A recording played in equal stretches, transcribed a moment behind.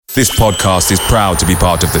This podcast is proud to be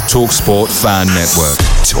part of the TalkSport Fan Network.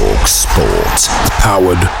 TalkSport.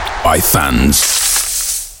 Powered by fans.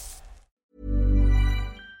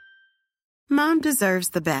 Mom deserves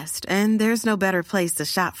the best, and there's no better place to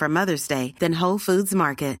shop for Mother's Day than Whole Foods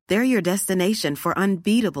Market. They're your destination for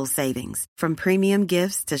unbeatable savings, from premium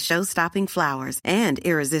gifts to show-stopping flowers and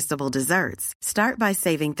irresistible desserts. Start by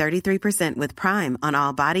saving 33% with Prime on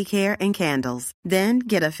all body care and candles. Then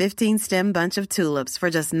get a 15-stem bunch of tulips for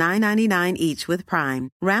just $9.99 each with Prime.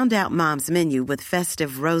 Round out Mom's menu with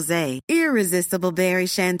festive rosé, irresistible berry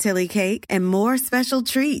chantilly cake, and more special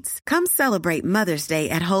treats. Come celebrate Mother's Day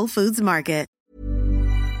at Whole Foods Market.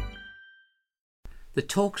 The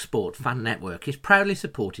TalkSport Fan Network is proudly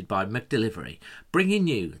supported by McDelivery, bringing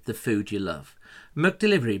you the food you love.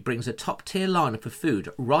 McDelivery brings a top-tier lineup of food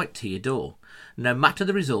right to your door. No matter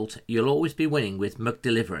the result, you'll always be winning with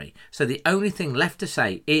McDelivery. So the only thing left to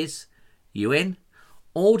say is, you in?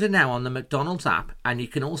 Order now on the McDonald's app, and you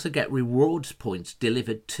can also get rewards points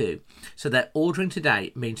delivered too. So that ordering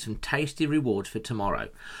today means some tasty rewards for tomorrow.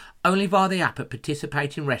 Only via the app at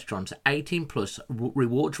participating restaurants. 18 plus,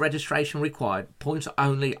 rewards registration required, points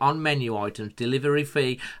only on menu items, delivery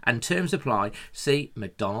fee and terms apply. See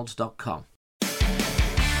mcdonalds.com.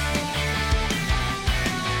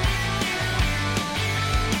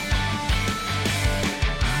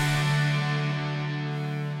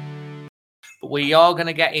 But we are going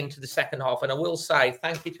to get into the second half, and I will say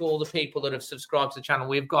thank you to all the people that have subscribed to the channel.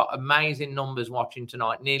 We've got amazing numbers watching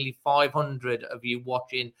tonight, nearly 500 of you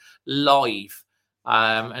watching live,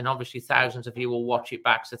 and obviously thousands of you will watch it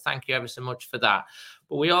back, so thank you ever so much for that.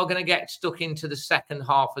 But we are going to get stuck into the second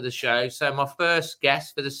half of the show. So my first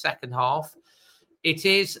guest for the second half, it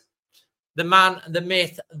is the man, the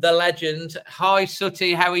myth, the legend. Hi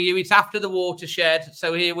Sutty, how are you? It's after the watershed,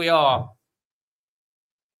 so here we are.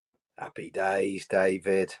 Happy days,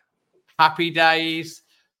 David. Happy days.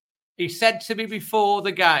 He said to me before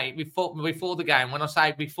the game, before the game, when I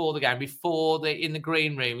say before the game, in the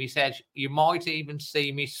green room, he said, you might even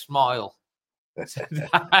see me smile.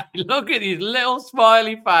 Look at his little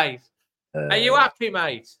smiley face. Are you happy,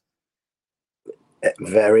 mate?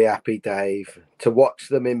 Very happy, Dave. To watch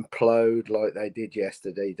them implode like they did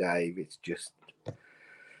yesterday, Dave, it's just,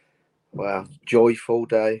 well, joyful,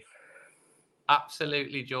 Dave.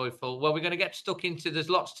 Absolutely joyful. Well, we're going to get stuck into, there's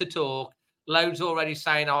lots to talk. Loads already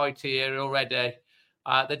saying hi to you already.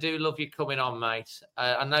 They do love you coming on, mate.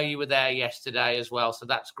 I know you were there yesterday as well, so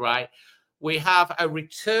that's great. We have a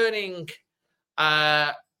returning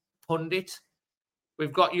pundit.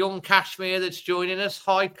 We've got young Kashmir that's joining us.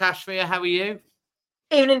 Hi, Kashmir. How are you?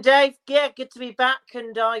 Evening, Dave. Yeah, good to be back.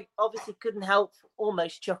 And I obviously couldn't help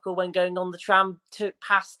almost chuckle when going on the tram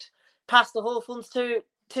past the Hawthorns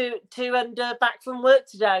and back from work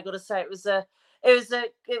today. I got to say, it was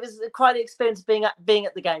quite an experience being at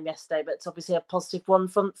the game yesterday, but it's obviously a positive one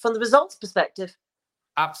from the results perspective.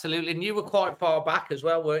 Absolutely, and you were quite far back as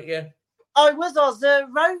well, weren't you? I was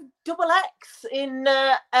row double X in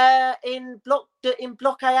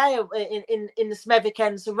block AA in the Smethwick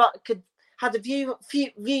end, so had a view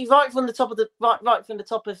right from the top of the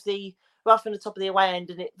away end,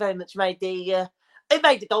 and it very much made the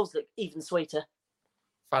goals look even sweeter.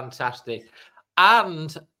 Fantastic.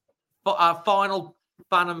 And our final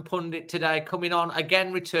fan and pundit today coming on,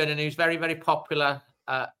 again returning, who's very, very popular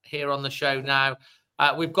here on the show now.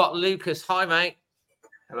 We've got Lucas. Hi, mate.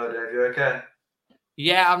 Hello, Dave. You okay?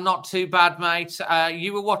 Yeah, I'm not too bad, mate.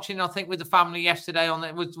 You were watching, I think, with the family yesterday.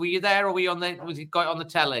 Were you there, or were you was it got on the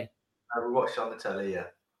telly? We watched it on the telly, yeah.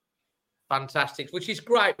 Fantastic, which is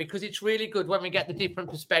great because it's really good when we get the different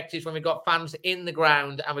perspectives, when we've got fans in the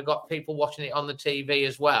ground and we've got people watching it on the TV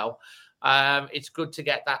as well. It's good to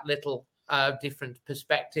get that little different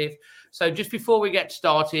perspective. So just before we get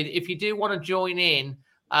started, if you do want to join in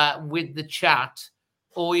with the chat,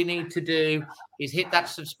 all you need to do is hit that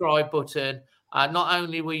subscribe button. Not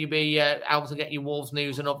only will you be able to get your Wolves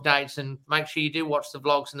news and updates, and make sure you do watch the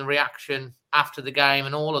vlogs and the reaction after the game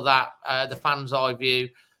and all of that, the fans' eye view,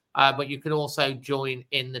 but you can also join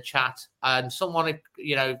in the chat. And someone,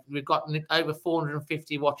 we've got over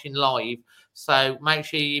 450 watching live. So make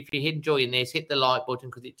sure if you're enjoying this, hit the like button,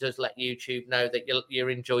 because it does let YouTube know that you're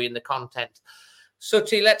enjoying the content.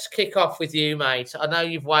 Sutty, let's kick off with you, mate. I know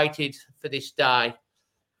you've waited for this day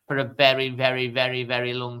for a very, very, very,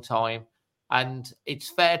 very long time. And it's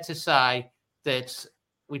fair to say that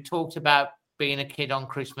we talked about being a kid on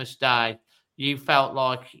Christmas Day. You felt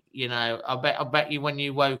like, I bet you when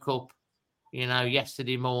you woke up,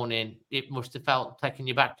 yesterday morning, it must have felt taking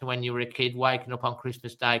you back to when you were a kid waking up on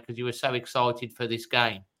Christmas Day because you were so excited for this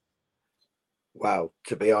game. Well,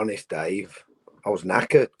 to be honest, Dave, I was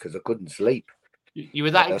knackered because I couldn't sleep. You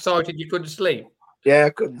were that excited you couldn't sleep? Yeah, I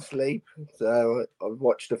couldn't sleep. So I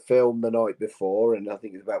watched a film the night before, and I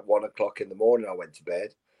think it was about 1 o'clock in the morning I went to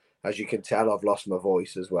bed. As you can tell, I've lost my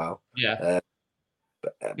voice as well. Yeah.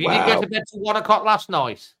 You wow. didn't go to bed till 1 o'clock last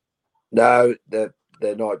night? No, the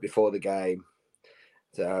night before the game.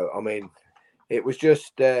 So, I mean, it was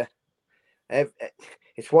just...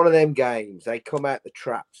 it's one of them games. They come out the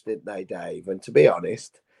traps, didn't they, Dave? And to be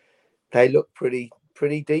honest, they looked pretty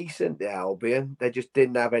decent, the Albion. They just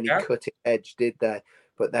didn't have any cutting edge, did they?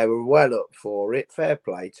 But they were well up for it. Fair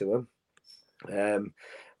play to them.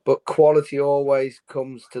 But quality always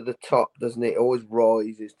comes to the top, doesn't it? It always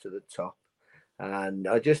rises to the top. And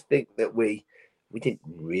I just think that we didn't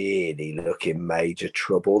really look in major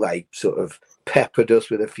trouble. They sort of peppered us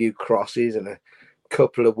with a few crosses and a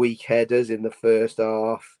couple of weak headers in the first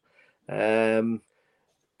half.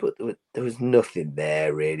 But there was nothing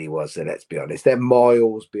there, really, was there? Let's be honest. They're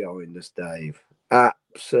miles behind us, Dave.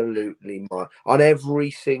 Absolutely on every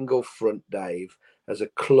single front, Dave. As a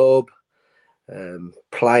club,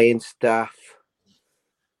 playing staff,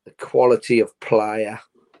 the quality of player,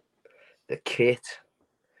 the kit,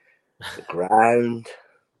 the ground.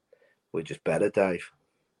 We're just better, Dave.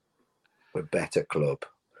 We're a better club.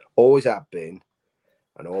 Always have been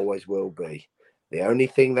and always will be. The only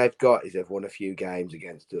thing they've got is they've won a few games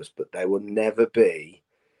against us, but they will never be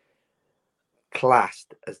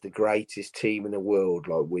classed as the greatest team in the world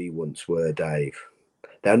like we once were, Dave.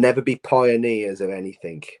 They'll never be pioneers of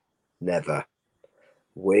anything. Never.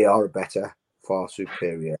 We are a better, far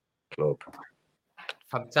superior club.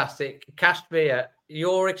 Fantastic. Cashmere,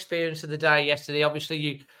 your experience of the day yesterday, obviously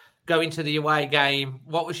you go into the away game.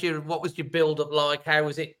 What was your build-up like? How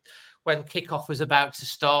was it when kickoff was about to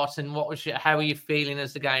start, and how were you feeling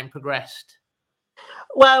as the game progressed?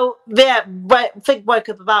 Well, yeah, I think woke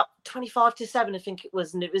up about 25 to 7, I think it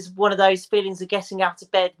was, and it was one of those feelings of getting out of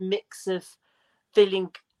bed, mix of feeling,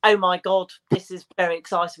 oh my God, this is very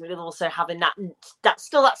exciting, but also having that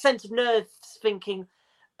sense of nerves, thinking,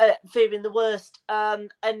 fearing the worst.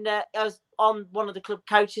 And I was on one of the club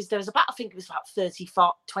coaches. There was about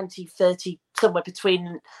 20, 30, somewhere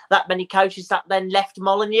between that many coaches that then left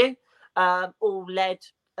Molineux, all led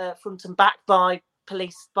front and back by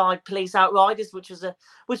police outriders, which was a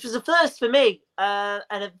first for me, and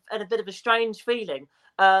a bit of a strange feeling.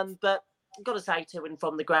 But I've got to say, to and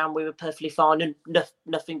from the ground, we were perfectly fine and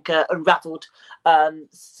nothing unravelled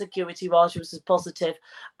security-wise, which was positive.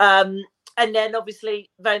 And then, obviously,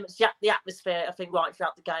 very much the atmosphere, I think, right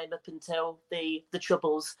throughout the game up until the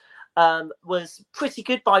troubles was pretty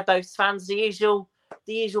good by both fans. The usual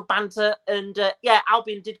banter. And,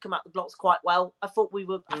 Albion did come out the blocks quite well. I thought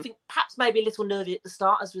I think perhaps maybe a little nervy at the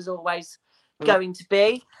start, as was always going to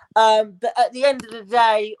be. But at the end of the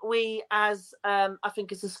day, we as a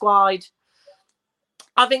squad,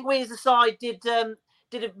 we as a side did a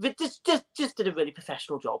really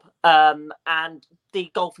professional job. And the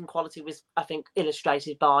golfing quality was, I think,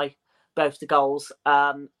 illustrated by both the goals.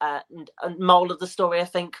 And moral of the story, I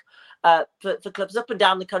think, for clubs up and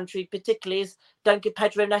down the country, particularly, is don't give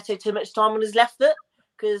Pedro Neto too much time on his left foot,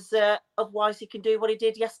 because otherwise he can do what he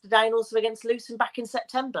did yesterday and also against Luton back in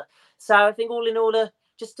September. So I think all in all,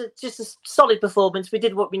 just a solid performance. We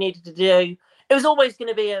did what we needed to do. It was always going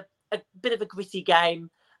to be a bit of a gritty game,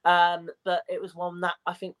 but it was one that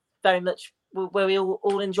I think very much where we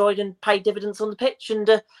all enjoyed and paid dividends on the pitch,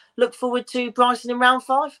 and look forward to Brighton in round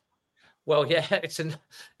 5. Well, yeah,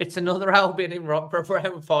 it's another Albion in round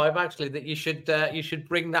 5 actually that you should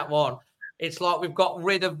bring that one. It's like we've got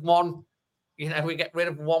rid of one. We get rid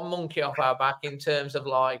of one monkey off our back in terms of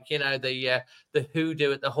the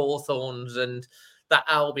hoodoo at the Hawthorns and that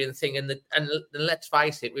Albion thing. And let's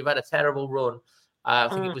face it, we've had a terrible run. I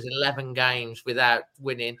think it was 11 games without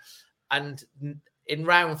winning. And in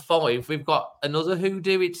round 5, we've got another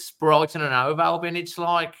hoodoo. It's Brighton and Hove Albion. It's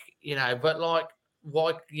why, we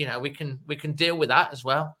can deal with that as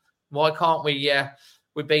well. Why can't we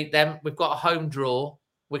beat them? We've got a home draw.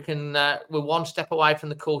 We're one step away from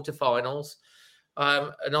the quarterfinals.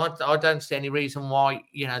 And I don't see any reason why,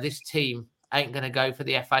 this team ain't going to go for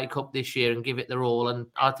the FA Cup this year and give it their all. And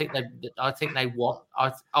I think they want.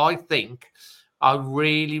 I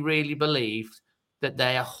really, really believe that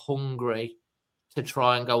they are hungry to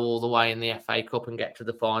try and go all the way in the FA Cup and get to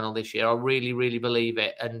the final this year. I really, really believe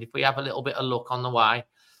it. And if we have a little bit of luck on the way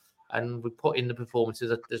and we put in the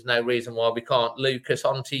performances, there's no reason why we can't. Lucas,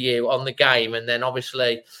 on to you on the game. And then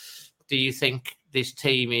obviously, do you think this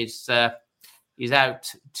team is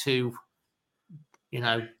out to,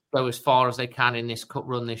 go as far as they can in this cup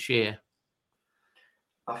run this year?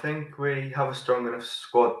 I think we have a strong enough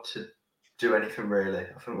squad do anything really.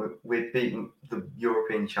 I think we've beaten the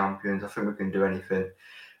European champions. I think we can do anything.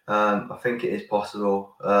 I think it is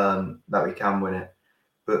possible that we can win it.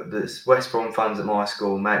 But the West Brom fans at my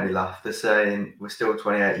school make me laugh. They're saying we're still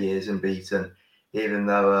 28 years unbeaten, even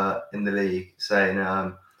though in the league, saying,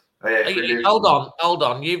 oh yeah, if we lose... Hold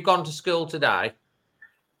on. You've gone to school today,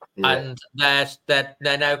 yeah. and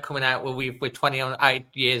they're now coming out where we're 28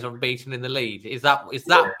 years unbeaten in the league. Is that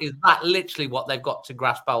literally what they've got to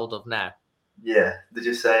grasp hold of now? Yeah, they're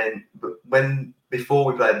just saying. But before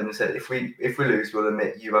we played them, they said if we lose, we'll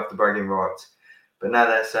admit you have the bragging rights. But now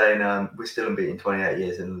they're saying we're still unbeaten 28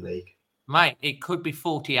 years in the league. Mate, it could be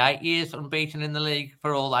 48 years unbeaten in the league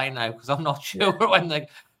for all I know, because I'm not sure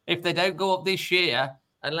if they don't go up this year.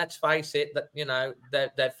 And let's face it,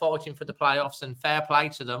 that they're fighting for the playoffs, and fair play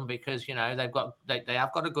to them, because they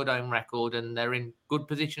have got a good home record and they're in good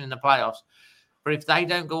position in the playoffs. But if they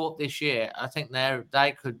don't go up this year, I think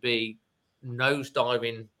they could be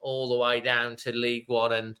nosediving all the way down to League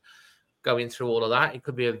One and going through all of that. It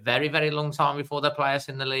could be a very, very long time before they play us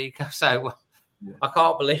in the league. So yeah. I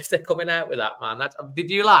can't believe they're coming out with that, man.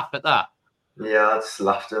 Did you laugh at that? Yeah, I just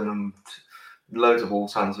laughed, and loads of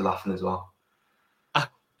Wolves fans were laughing as well. I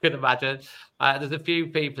could imagine. There's a few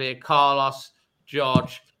people here. Carlos,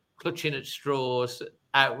 George, clutching at straws,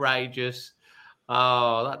 outrageous.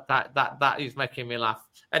 Oh, that is making me laugh.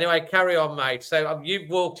 Anyway, carry on, mate. So you've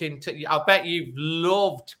walked into. I bet you've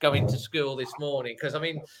loved going to school this morning, because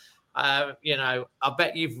I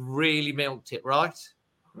bet you've really milked it, right?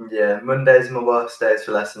 Yeah, Mondays are my worst days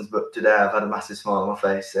for lessons, but today I've had a massive smile on my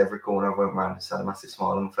face. Every corner I went round, just had a massive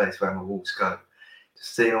smile on my face where my Wolves go.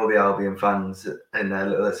 Just seeing all the Albion fans in their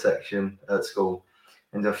little section at school,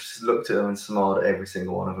 and I've just looked at them and smiled at every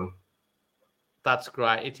single one of them. That's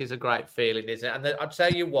great. It is a great feeling, isn't it? And I'll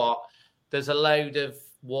tell you what, there's a load of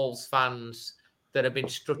Wolves fans that have been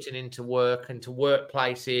strutting into work and to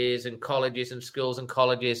workplaces and colleges and schools and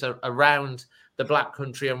colleges around the Black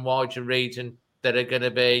Country and wider region that are going to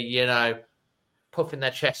be, puffing their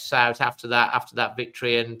chests out after that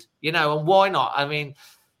victory. And, and why not? I mean,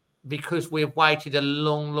 because we've waited a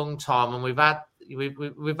long, long time, and we've had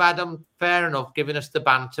them, fair enough, giving us the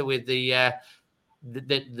banter with the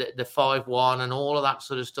 5-1 and all of that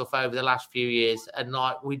sort of stuff over the last few years. And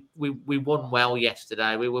we won well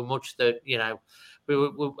yesterday. We were much I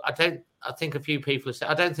think a few people have said,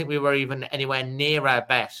 I don't think we were even anywhere near our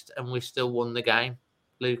best, and we still won the game,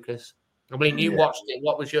 Lucas. I mean, you watched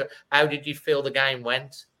it. How did you feel the game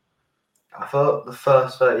went? I thought the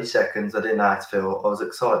first 30 seconds, I didn't know how to feel. I was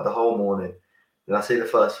excited the whole morning. Then I see the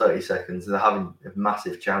first 30 seconds and they're having a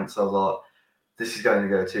massive chance. I was like, this is going to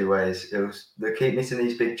go two ways. They keep missing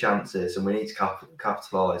these big chances, and we need to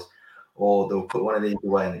capitalise, or they'll put one of these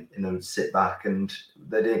away and they'll sit back. And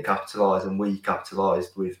they didn't capitalise, and we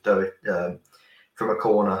capitalised with Doherty from a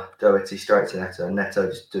corner, Doherty straight to Neto. And Neto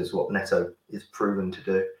just does what Neto is proven to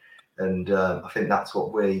do. And I think that's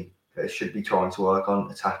what we should be trying to work on,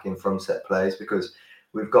 attacking from set plays, because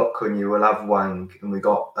we've got Cunha, we'll have Wang, and we've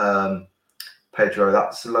got Pedro.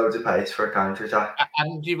 That's loads of pace for a counter attack.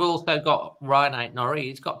 And you've also got Ryan Aitnori.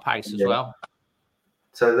 He's got pace as well.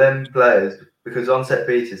 So them players, because on set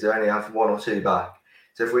pieces they only have one or two back.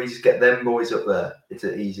 So if we just get them boys up there, it's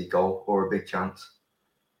an easy goal or a big chance.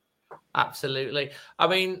 Absolutely. I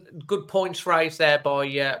mean, good points raised there by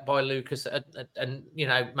Lucas. And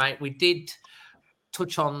mate, we did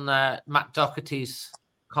touch on Matt Doherty's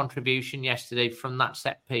contribution yesterday from that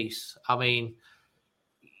set piece. I mean,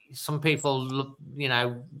 some people,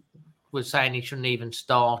 were saying he shouldn't even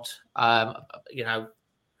start. I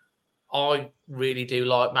really do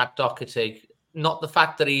like Matt Doherty. Not the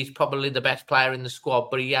fact that he's probably the best player in the squad,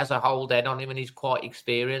 but he has a whole head on him and he's quite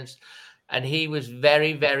experienced. And he was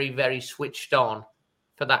very, very, very switched on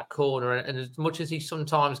for that corner. And as much as he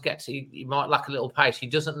sometimes gets, he might lack a little pace, he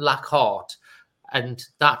doesn't lack heart. And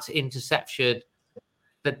that interception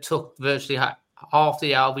that took virtually half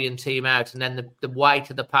the Albion team out, and then the weight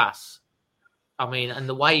of the pass. I mean, and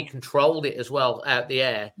the way he controlled it as well out the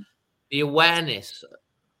air, the awareness.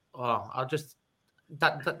 I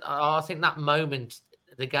think that moment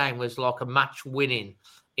of the game was like a match-winning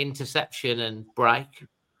interception and break.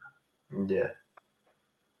 Yeah.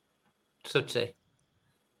 Sutty.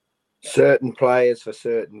 Certain players for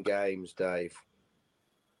certain games, Dave.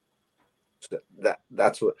 So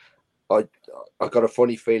that's what I got a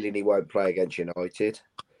funny feeling he won't play against United,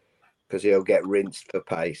 because he'll get rinsed for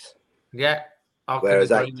pace. Yeah. Whereas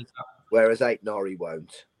Aitnori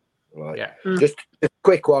won't. Right. Yeah. Just a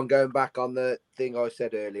quick one, going back on the thing I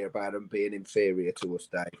said earlier about them being inferior to us,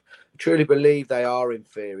 Dave. I truly believe they are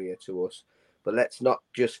inferior to us, but let's not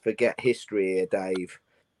just forget history here, Dave.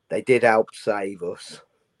 They did help save us.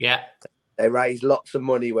 Yeah. They raised lots of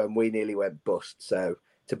money when we nearly went bust. So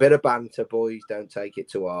it's a bit of banter, boys. Don't take it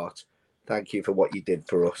to heart. Thank you for what you did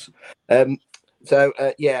for us.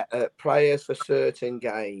 Players for certain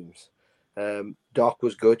games. Doc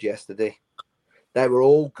was good yesterday. They were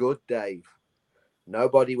all good, Dave.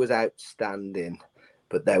 Nobody was outstanding,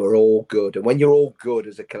 but they were all good. And when you're all good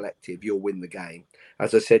as a collective, you'll win the game.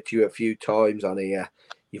 As I said to you a few times on here,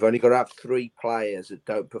 you've only got to have 3 players that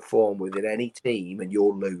don't perform within any team and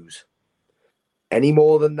you'll lose. Any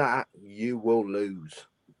more than that, you will lose.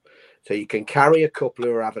 So you can carry a couple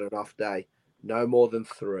who are having an off day. No more than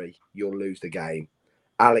 3, you'll lose the game.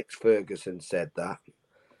 Alex Ferguson said that.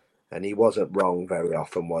 And he wasn't wrong very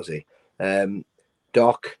often, was he?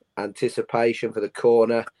 Doc, anticipation for the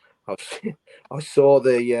corner. I saw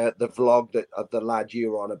the vlog of the lad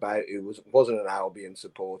you were on about who wasn't an Albion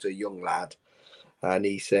supporter, young lad. And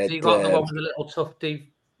he said... So you got the one with the little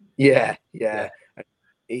tufty... Yeah.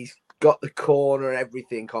 He's got the corner,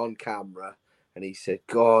 everything on camera. And he said,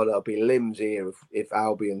 God, I'll be limbs here if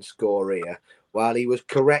Albion score here. Well, he was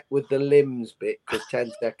correct with the limbs bit because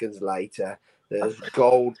 10 seconds later, there's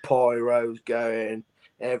gold pyros going,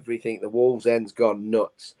 everything. The Wolves' end's gone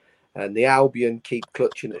nuts. And the Albion keep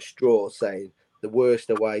clutching at straws, saying the worst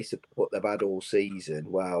away support they've had all season.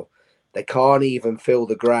 Well, they can't even fill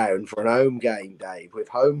the ground for an home game, Dave, with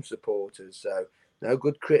home supporters. So no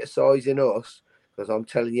good criticising us, because I'm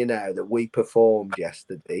telling you now that we performed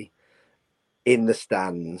yesterday in the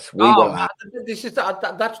stands. We were loud.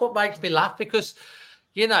 That's what makes me laugh, because,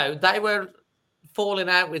 you know, they were falling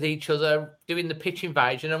out with each other, doing the pitch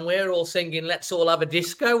invasion, and we're all singing "Let's all have a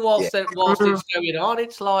disco" whilst it's going on.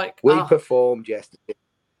 It's like we performed yesterday.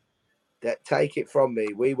 Take it from me,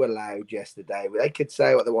 we were loud yesterday. They could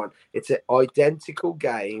say what they want. It's an identical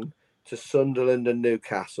game to Sunderland and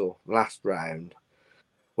Newcastle last round,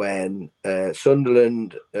 when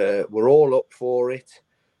Sunderland were all up for it.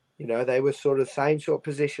 You know, they were sort of same sort of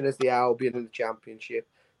position as the Albion in the Championship.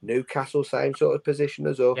 Newcastle, same sort of position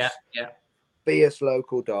as us. Yeah. Fierce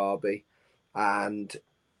local derby. And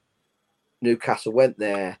Newcastle went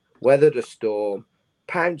there, weathered a storm,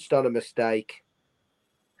 pounced on a mistake.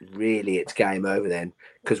 Really, it's game over then.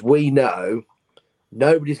 Because we know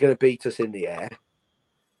nobody's going to beat us in the air.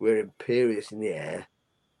 We're imperious in the air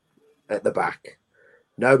at the back.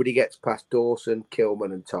 Nobody gets past Dawson,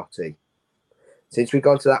 Kilman and Totti. Since we've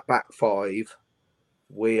gone to that back 5,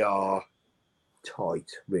 we are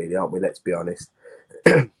tight, really, aren't we? Let's be honest.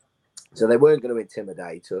 So they weren't going to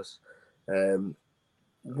intimidate us.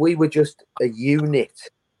 We were just a unit,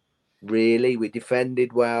 really. We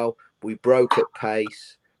defended well. We broke at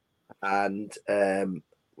pace. And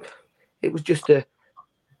it was just a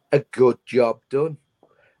good job done.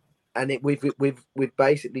 And we've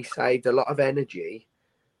basically saved a lot of energy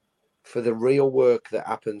for the real work that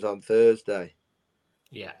happens on Thursday.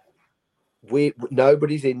 Yeah.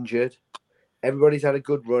 Nobody's injured. Everybody's had a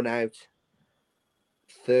good run out.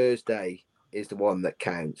 Thursday is the one that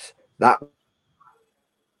counts.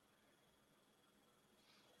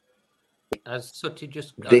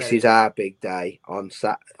 This is our big day on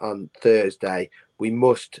Thursday. We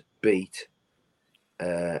must beat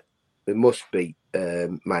Man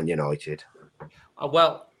United.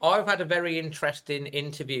 Well, I've had a very interesting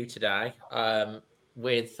interview today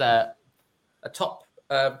with a top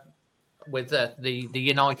with the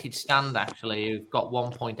United Stand, actually, who've got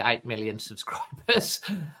 1.8 million subscribers.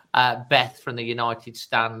 Beth from the United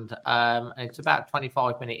Stand. And it's about a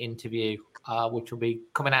 25-minute interview, which will be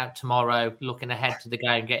coming out tomorrow, looking ahead to the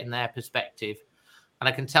game, getting their perspective. And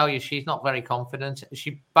I can tell you, she's not very confident.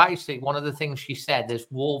 She basically, one of the things she said, there's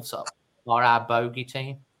Wolves are our bogey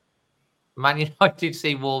team. Man United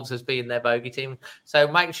see Wolves as being their bogey team. So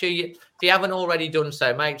make sure if you haven't already done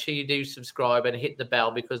so, make sure you do subscribe and hit the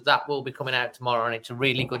bell, because that will be coming out tomorrow. And it's a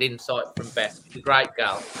really good insight from Beth. She's a great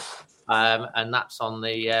girl. And that's on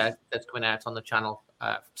that's coming out on the channel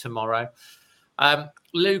tomorrow.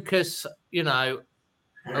 Lucas,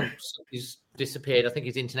 he's disappeared. I think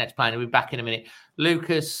his internet's playing. He'll be back in a minute.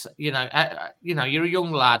 Lucas, you're a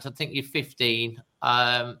young lad. I think you're 15.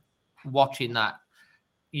 Watching that,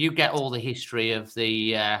 you get all the history of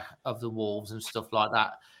the Wolves and stuff like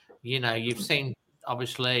that. You've seen,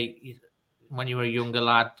 obviously, when you were a younger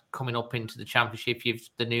lad coming up into the Championship,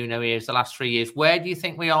 the Nuno years, the last 3 years. Where do you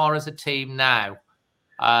think we are as a team now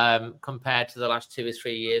compared to the last 2 or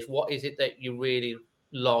 3 years? What is it that you really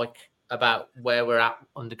like about where we're at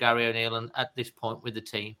under Gary O'Neill and at this point with the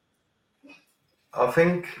team? I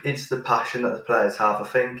think it's the passion that the players have. I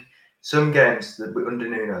think some games that under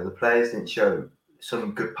Nuno, the players didn't show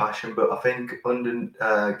some good passion, but I think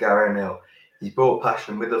under Gary O'Neill, he's brought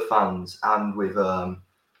passion with the fans and with the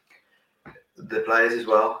players as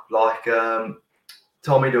well. Like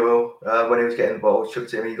Tommy Doyle, when he was getting the ball,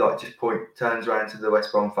 chucked it in, he just turns around to the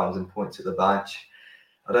West Brom fans and points at the badge.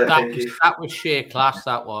 I don't think that was sheer class.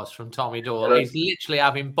 That was from Tommy Doyle. He's literally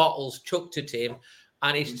having bottles chucked at him,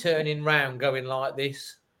 and he's turning round, going like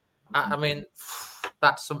this. I mean,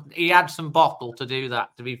 he had some bottle to do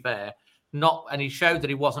that. To be fair, and he showed that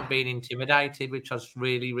he wasn't being intimidated, which was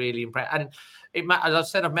really, really impressive. And as I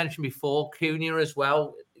said, I've mentioned before, Cunha as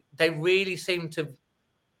well. They really seem to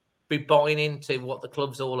be buying into what the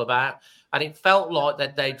club's all about, and it felt like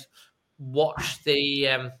that they'd watched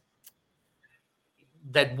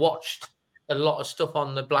a lot of stuff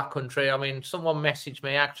on the Black Country. I mean, someone messaged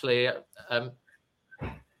me actually,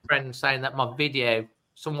 friend saying that my video,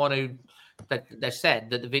 they said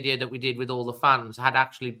that the video that we did with all the fans had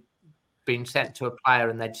actually been sent to a player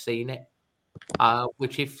and they'd seen it.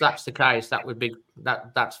 Which, if that's the case, that would be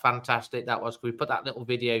that's fantastic. We put that little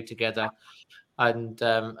video together and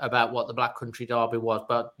about what the Black Country Derby was,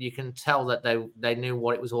 but you can tell that they knew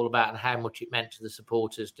what it was all about and how much it meant to the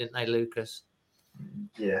supporters, didn't they, Lucas?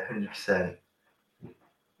 Yeah, 100%.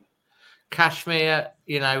 Kashmir,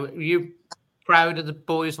 you proud of the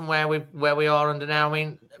boys and where we are under now? I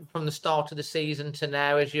mean, from the start of the season to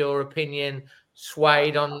now, has your opinion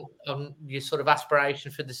swayed on your sort of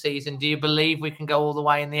aspiration for the season? Do you believe we can go all the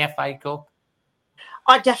way in the FA Cup?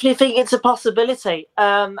 I definitely think it's a possibility.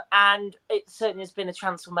 And it certainly has been a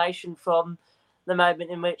transformation from the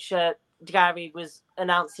moment in which Gary was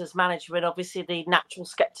announced as manager, and obviously the natural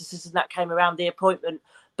scepticism that came around the appointment.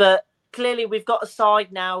 But clearly we've got a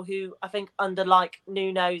side now who I think under like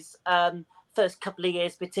Nuno's first couple of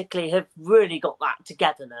years particularly have really got that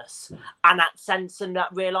togetherness and that sense and that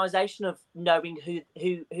realisation of knowing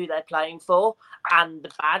who they're playing for and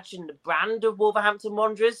the badge and the brand of Wolverhampton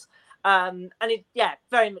Wanderers. And it,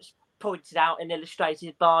 very much pointed out and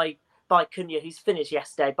illustrated by Cunha, whose finish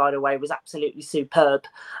yesterday, by the way, was absolutely superb.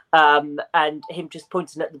 And him just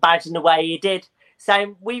pointing at the badge in the way he did,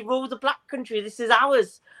 saying, "We rule the Black Country. This is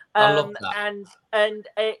ours." I love that. And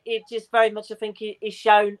it just very much, I think, is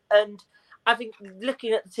shown. And I think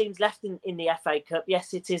looking at the teams left in the FA Cup,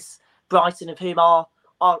 yes, it is Brighton, of whom are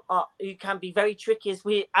who can be very tricky,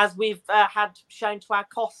 as we've had shown to our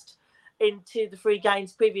cost into the 3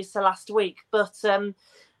 games previous to last week. But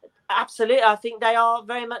absolutely, I think they are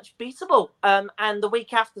very much beatable. And the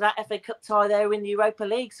week after that FA Cup tie, they're in the Europa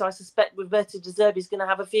League. So I suspect Roberto De Zerbi is going to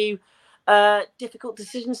have a few difficult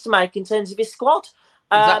decisions to make in terms of his squad.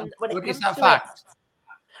 Is that fact?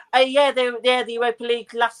 The Europa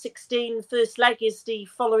League last 16 first leg is the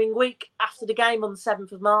following week after the game on the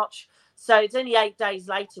 7th of March. So it's only 8 days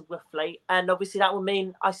later, roughly. And obviously that will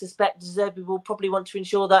mean, I suspect, De Zerbi will probably want to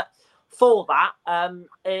ensure that for that,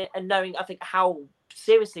 and knowing, I think, how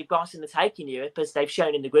seriously Brighton are taking Europe, as they've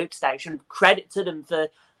shown in the group stage, and credit to them for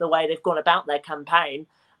the way they've gone about their campaign.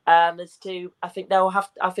 I think they'll have,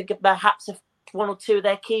 perhaps one or two of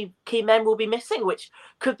their key men will be missing, which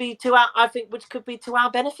could be to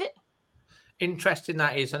our benefit. Interesting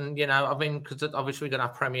that is, and because obviously we're going to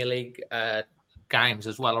have Premier League games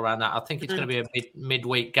as well around that. I think it's going to be a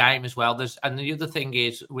midweek game as well. And the other thing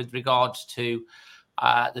is, with regards to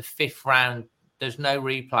the 5th round, there's no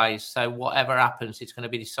replays, so whatever happens, it's going to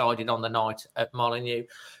be decided on the night at Molineux.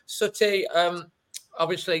 Sutty,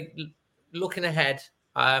 obviously, looking ahead,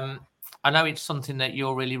 I know it's something that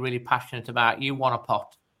you're really, really passionate about. You want a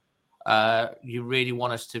pot. You really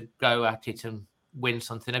want us to go at it and win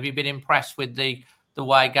something. Have you been impressed with the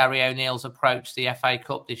way Gary O'Neill's approached the FA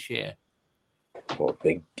Cup this year? Well,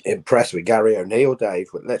 been impressed with Gary O'Neill, Dave,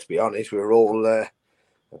 but let's be honest, we were all a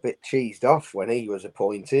bit cheesed off when he was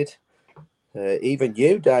appointed. Even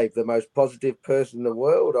you, Dave, the most positive person in the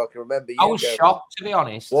world. I can remember you. I was shocked, to be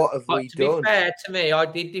honest. What have we done? To be fair to me, I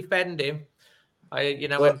did defend him.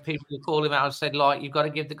 When people call him out, I said, you've got to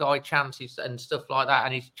give the guy chances and stuff like that.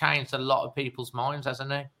 And he's changed a lot of people's minds,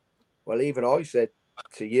 hasn't he? Well, even I said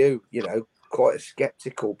to you, quite a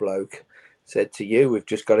sceptical bloke, said to you, we've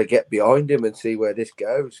just got to get behind him and see where this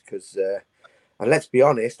goes. Because, and let's be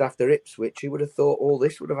honest, after Ipswich, you would have thought all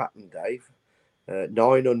this would have happened, Dave.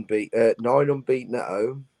 9 unbeaten at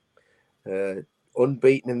home,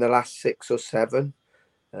 unbeaten in the last 6 or 7.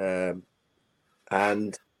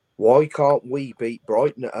 And why can't we beat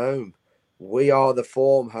Brighton at home? We are the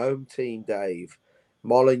form home team, Dave.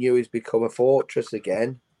 Molineux has become a fortress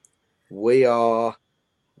again. We are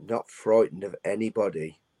not frightened of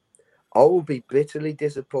anybody. I will be bitterly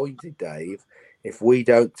disappointed, Dave, if we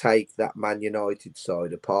don't take that Man United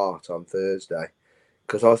side apart on Thursday,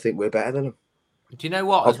 because I think we're better than them. Do you know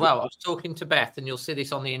what, as well? I was talking to Beth, and you'll see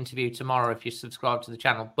this on the interview tomorrow if you subscribe to the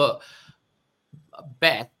channel. But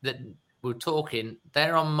Beth, that we're talking,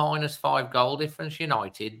 they're on -5 goal difference,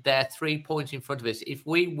 United. They're 3 points in front of us. If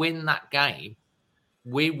we win that game,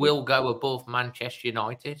 we will go above Manchester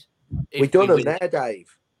United. We've done them there,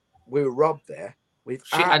 Dave. We were robbed there.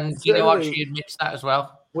 And you know what? She admits that as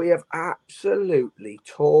well. We have absolutely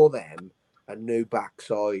tore them a new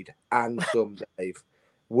backside and some, Dave.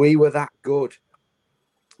 We were that good,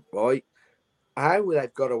 right? How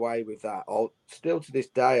they've got away with that, still to this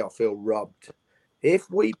day, I feel robbed. If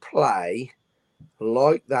we play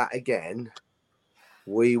like that again,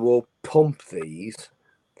 we will pump these.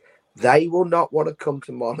 They will not want to come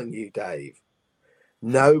to Molineux, Dave.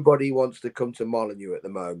 Nobody wants to come to Molineux at the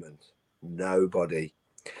moment. Nobody.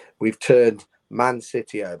 We've turned Man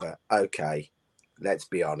City over. Okay, let's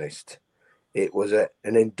be honest. It was an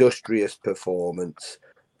industrious performance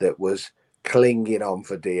that was clinging on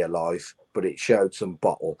for dear life, but it showed some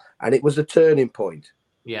bottle. And it was a turning point.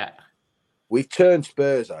 Yeah. We've turned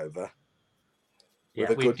Spurs over with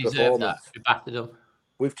a good performance. We battered them.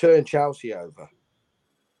 We've turned Chelsea over.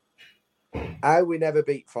 How we never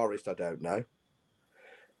beat Forest, I don't know.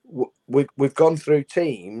 We've gone through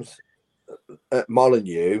teams at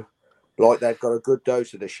Molineux like they've got a good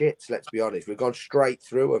dose of the shits. Let's be honest. We've gone straight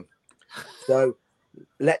through them. So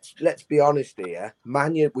let's be honest here.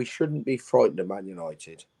 We shouldn't be frightened of Man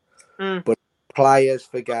United, but players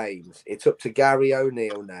for games. It's up to Gary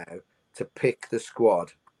O'Neill now to pick the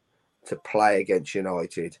squad to play against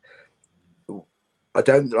United. I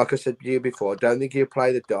don't, like I said to you before, I don't think he'll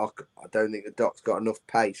play the Doc. I don't think the Doc's got enough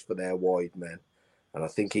pace for their wide men. And I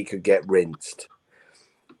think he could get rinsed.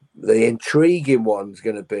 The intriguing one's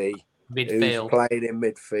going to be midfield. Who's playing in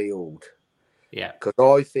midfield. Yeah. Because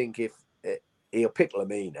I think if he'll pick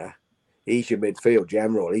Lamina, he's your midfield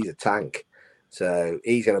general. He's a tank. So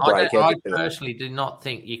he's going to break everything. I personally do not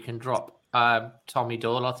think you can drop Tommy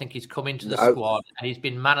Doyle. I think he's come into the squad and he's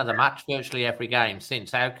been man of the match virtually every game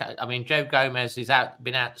since. I mean, Joe Gomez is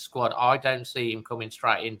been out the squad. I don't see him coming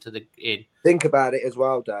straight into the in. Think about it as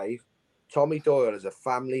well, Dave. Tommy Doyle has a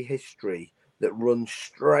family history that runs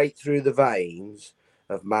straight through the veins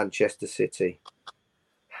of Manchester City.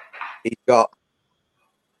 He's got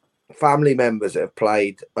family members that have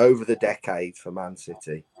played over the decades for Man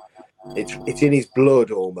City. It's in his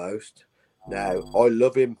blood almost. Now, I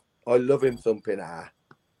love him thumping our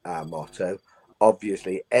motto.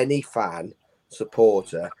 Obviously, any fan,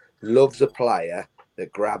 supporter, loves a player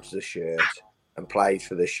that grabs the shirt and plays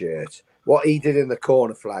for the shirt. What he did in the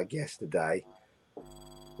corner flag yesterday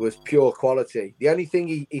was pure quality. The only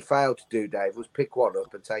thing he failed to do, Dave, was pick one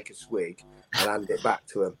up and take a swig and hand it back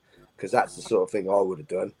to him, because that's the sort of thing I would have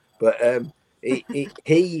done. But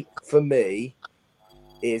he, for me,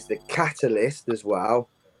 is the catalyst as well.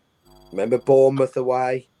 Remember Bournemouth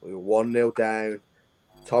away? We were 1-0 down.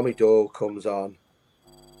 Tommy Doyle comes on.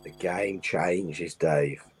 The game changes,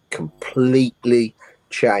 Dave. Completely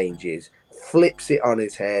changes. Flips it on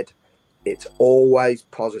his head. It's always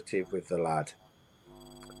positive with the lad.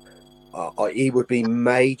 He would be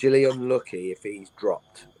majorly unlucky if he's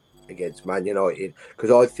dropped against Man United,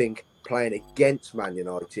 because I think playing against Man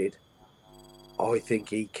United, I think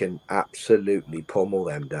he can absolutely pummel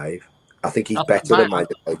them, Dave. I think he's better than Man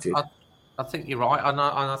United. I think you're right, and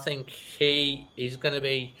I think he is going to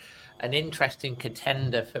be an interesting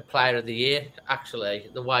contender for Player of the Year.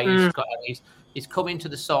 Actually, the way he's come into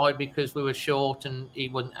the side because we were short, and he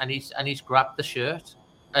wouldn't, and he's grabbed the shirt,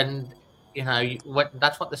 and you know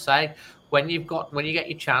that's what they say. When you get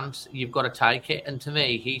your chance, you've got to take it, and to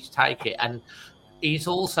me, he's taken it, and he's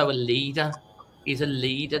also a leader. He's a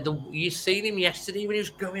leader. You seen him yesterday when he was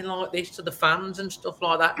going like this to the fans and stuff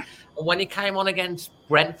like that. And when he came on against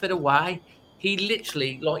Brentford away, he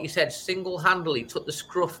literally, like you said, single-handedly took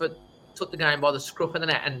the game by the scruff of the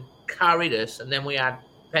neck and carried us. And then we had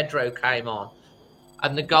Pedro came on,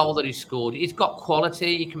 and the goal that he scored, he's got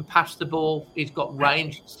quality. He can pass the ball. He's got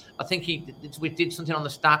range. I think we did something on the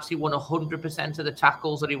stats. He won 100% of the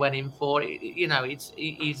tackles that he went in for.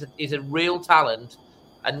 He's a real talent.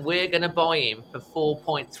 And we're going to buy him for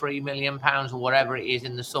 £4.3 million or whatever it is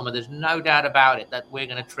in the summer. There's no doubt about it that we're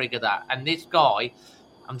going to trigger that. And this guy,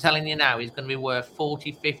 I'm telling you now, he's going to be worth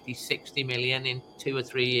 40, 50, 60 million in 2 or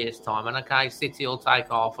 3 years' time. And okay, City will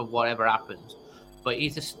take off of whatever happens. But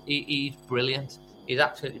he's brilliant. He's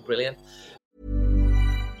absolutely brilliant.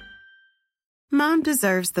 Mom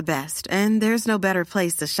deserves the best, and there's no better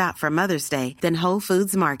place to shop for Mother's Day than Whole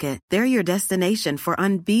Foods Market. They're your destination for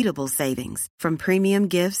unbeatable savings, from premium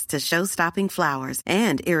gifts to show-stopping flowers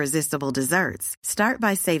and irresistible desserts. Start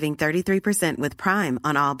by saving 33% with Prime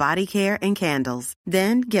on all body care and candles.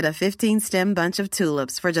 Then get a 15-stem bunch of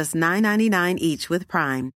tulips for just $9.99 each with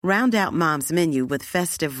Prime. Round out Mom's menu with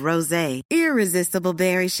festive rosé, irresistible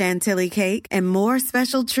berry chantilly cake, and more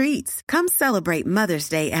special treats. Come celebrate Mother's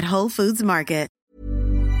Day at Whole Foods Market.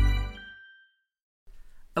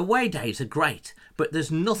 Away days are great, but there's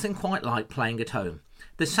nothing quite like playing at home.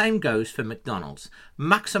 The same goes for McDonald's.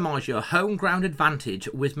 Maximise your home ground advantage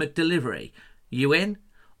with McDelivery. You in?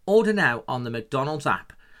 Order now on the McDonald's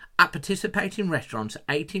app. At participating restaurants,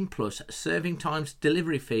 18 plus, serving times,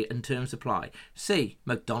 delivery fee and terms apply. See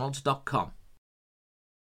mcdonalds.com.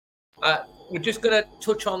 We're just going to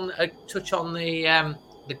touch on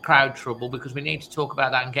the crowd trouble, because we need to talk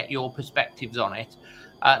about that and get your perspectives on it.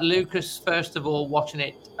 Lucas, first of all, watching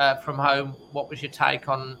it from home, what was your take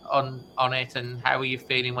on it, and how were you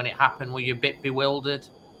feeling when it happened? Were you a bit bewildered?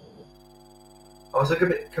 I was like a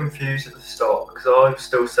bit confused at the start because I was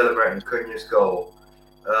still celebrating Cunha's goal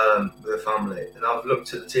with the family, and I've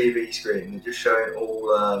looked at the TV screen and they're just showing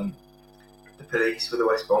all the police with the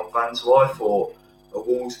West Brom fans. So I thought a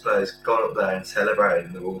Wolves player's gone up there and celebrated,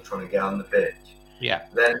 and they're all trying to get on the pitch. Yeah.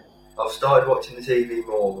 Then I've started watching the TV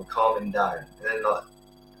more and calming down, and then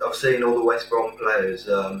I've seen all the West Brom players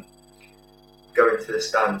go into the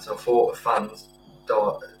stands. I thought the fans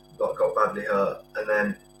got badly hurt, and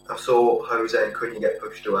then I saw Jose and Cunha get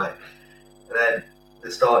pushed away, and then they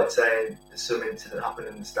started saying there's some incident happened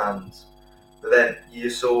in the stands. But then you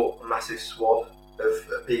saw a massive swath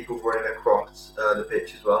of people running across the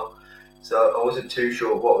pitch as well. So I wasn't too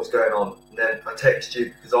sure what was going on. And then I texted you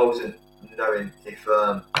because I wasn't knowing if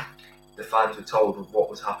the fans were told of what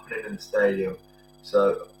was happening in the stadium.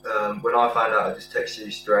 So when I found out, I just texted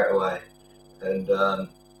you straight away. And then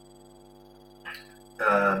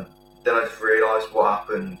I just realised what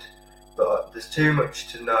happened. But there's too much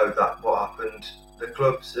to know that what happened. The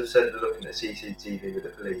clubs have said they're looking at CCTV with the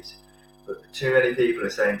police, but too many people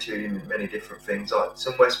are saying too many different things. Like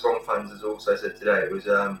some West Brom fans has also said today, it was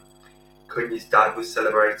Cunha's dad was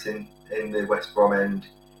celebrating in the West Brom end,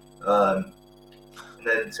 and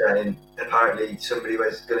then saying apparently somebody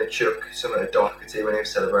was going to chuck some at Doherty when he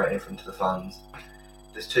was celebrating in front of the fans.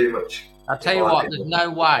 There's too much. I'll tell you what, there's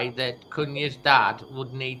no way that Cunha's dad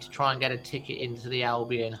would need to try and get a ticket into the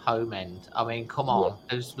Albion home end. I mean, come on.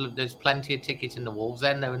 Yeah. There's plenty of tickets in the Wolves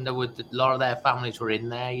end, and there were a lot of their families were in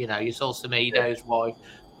there. You know, you saw Semedo's wife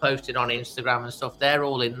posted on Instagram and stuff. They're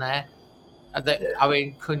all in there. I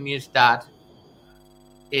mean, Cunha's dad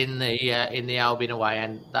in the Albion away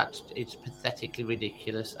end, it's pathetically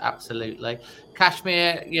ridiculous. Absolutely.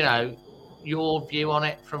 Kashmir, you know, your view on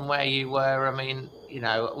it from where you were. I mean, you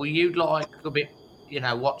know, were you like a bit, you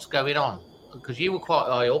know, what's going on? Because you were quite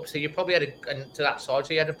high up, so you probably had to that side,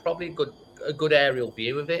 so you had probably a good aerial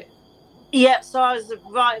view of it. Yeah, so I was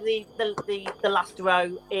right in the last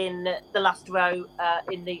row in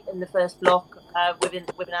the first block, within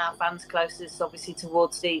our fans closest, obviously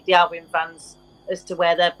towards the Albion fans, as to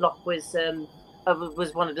where their block was one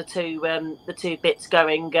of the two bits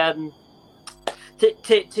going.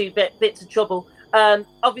 Two bits of trouble.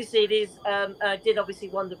 Obviously, it is. I did obviously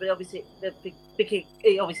wonder, but obviously it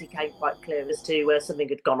obviously came quite clear as to where something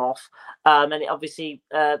had gone off, and it obviously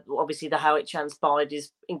how it transpired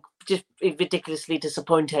is just ridiculously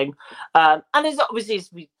disappointing. And as obviously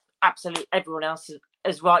as absolutely everyone else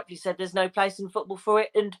has rightly said, there's no place in football for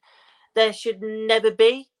it, and there should never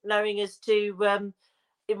be. Knowing as to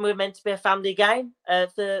we're meant to be a family game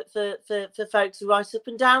for folks who rise up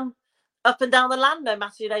and down the land, no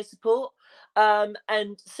matter who they support. And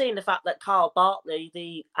seeing the fact that Carl Bartley,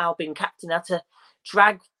 the Albion captain, had to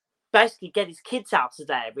basically get his kids out of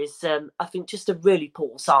there is, I think, just a really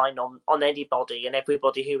poor sign on anybody and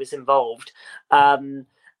everybody who was involved. It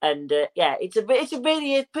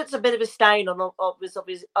puts a bit of a stain on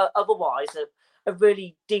otherwise a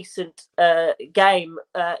really decent game,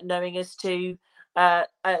 knowing as to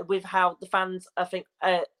with how the fans, I think,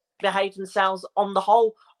 behave themselves on the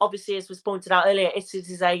whole. Obviously, as was pointed out earlier, it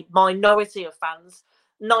is a minority of fans.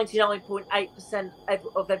 99.8%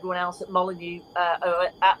 of everyone else at Molineux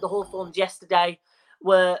at the Hawthorns yesterday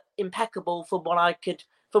were impeccable from what I could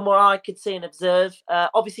see and observe.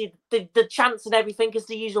 Obviously, the chants and everything is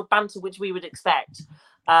the usual banter which we would expect.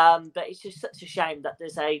 But it's just such a shame that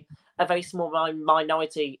there's a very small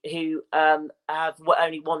minority who have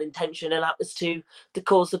only one intention, and that was to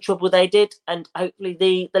cause the trouble they did. And hopefully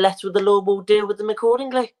the letter of the law will deal with them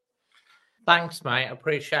accordingly. Thanks, mate. I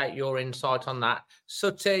appreciate your insight on that.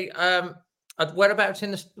 Sutty, whereabouts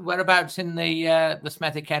in the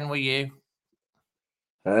Smethwick End were you?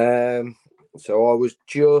 So I was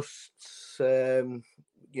just,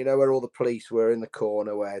 where all the police were in the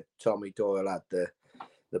corner where Tommy Doyle had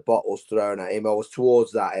the bottles thrown at him. I was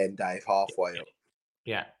towards that end, Dave, halfway up.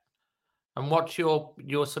 Yeah. And what's your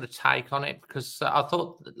sort of take on it? Because I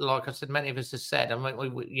thought, like I said, many of us have said, and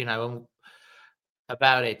we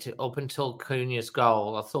about it up until Cunha's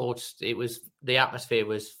goal, I thought the atmosphere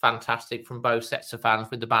was fantastic from both sets of fans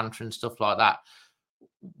with the banter and stuff like that.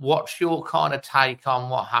 What's your kind of take on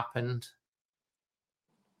what happened?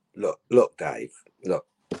 Look, Dave. Look,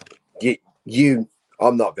 you.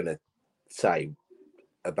 I'm not going to say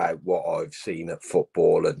about what I've seen at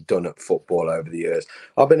football and done at football over the years.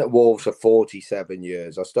 I've been at Wolves for 47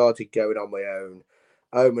 years. I started going on my own,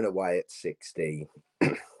 home and away at 16.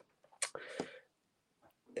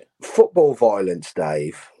 Football violence,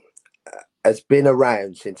 Dave, has been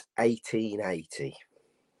around since 1880.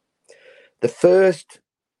 The first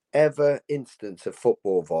ever instance of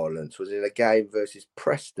football violence was in a game versus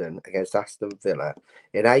Preston against Aston Villa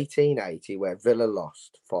in 1880, where Villa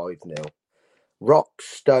lost 5-0. Rocks,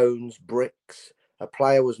 stones, bricks, a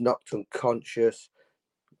player was knocked unconscious,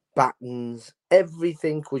 batons,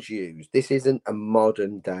 everything was used. This isn't a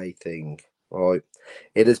modern day thing, right?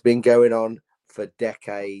 It has been going on for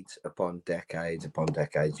decades upon decades upon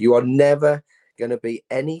decades. You are never going to be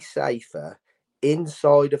any safer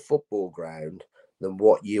inside a football ground than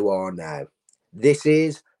what you are now. This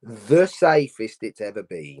is the safest it's ever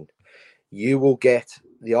been. You will get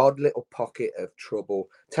the odd little pocket of trouble.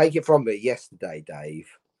 Take it from me yesterday, Dave.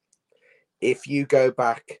 If you go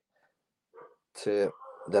back to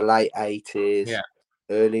the late 80s,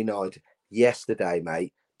 early 90s, yesterday,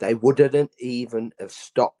 mate, they wouldn't even have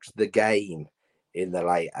stopped the game in the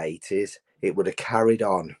late 80s. It would have carried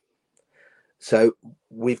on. So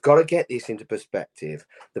we've got to get this into perspective.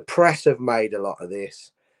 The press have made a lot of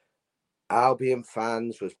this. Albion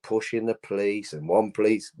fans was pushing the police, and one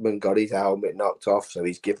policeman got his helmet knocked off, so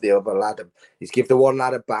he's give the one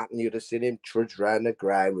lad a baton. You'd have seen him trudge around the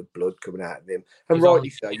ground with blood coming out of him, and he's rightly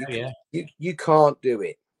so. You can't do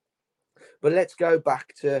it. But let's go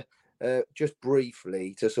back to just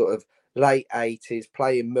briefly to sort of late 80s,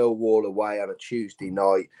 playing Millwall away on a Tuesday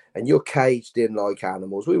night, and you're caged in like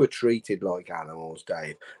animals. We were treated like animals,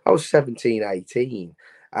 Dave. I was 17, 18,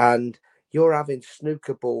 and you're having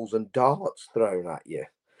snooker balls and darts thrown at you.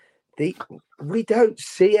 We don't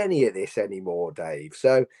see any of this anymore, Dave.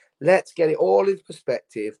 So let's get it all in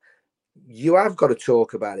perspective. You have got to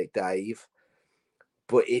talk about it, Dave.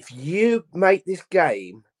 But if you make this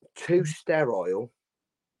game too sterile,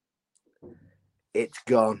 it's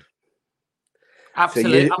gone.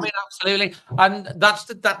 Absolutely. So absolutely. And that's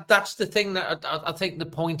the thing that I think the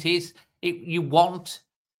point is. You want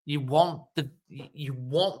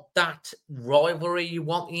that rivalry, you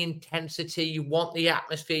want the intensity, you want the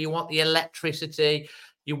atmosphere, you want the electricity,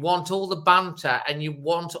 you want all the banter, and you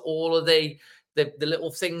want all of the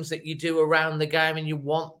little things that you do around the game, and you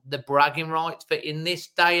want the bragging rights. But in this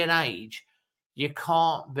day and age, you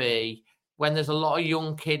can't be, when there's a lot of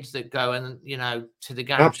young kids that go and to the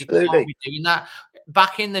games. Absolutely. You can't be doing that.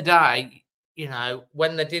 Back in the day,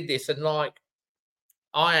 when they did this, and like,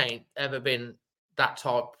 I ain't ever been that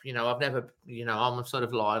type, I've never, I'm sort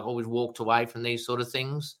of like always walked away from these sort of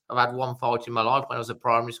things. I've had one fight in my life when I was at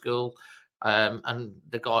primary school, and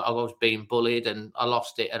the guy, I was being bullied and I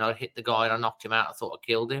lost it, and I hit the guy and I knocked him out. I thought I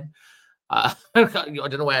killed him. I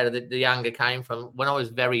don't know where the anger came from when I was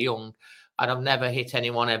very young, and I've never hit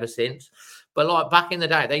anyone ever since. But like back in the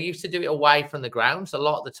day, they used to do it away from the grounds a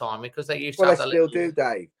lot of the time, because they used to have they still do,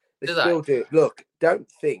 Dave. They still do. Look, don't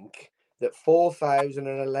think that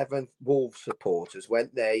 4,011 Wolves supporters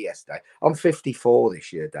went there yesterday. I'm 54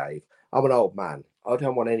 this year, Dave. I'm an old man. I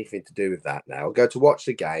don't want anything to do with that now. I'll go to watch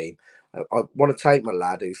the game. I want to take my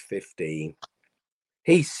lad who's 15.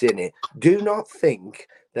 He's seen it. Do not think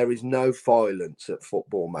there is no violence at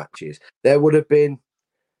football matches. There would have been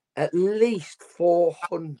at least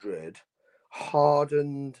 400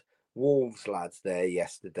 hardened Wolves lads there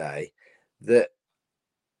yesterday that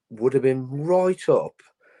would have been right up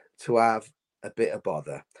to have a bit of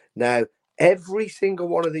bother. Now, every single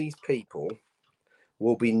one of these people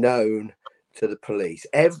will be known to the police.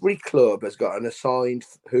 Every club has got an assigned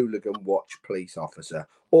hooligan watch police officer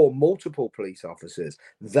or multiple police officers.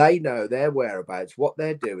 They know their whereabouts, what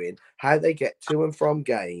they're doing, how they get to and from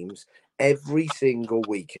games every single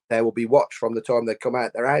week. They will be watched from the time they come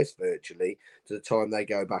out their house virtually to the time they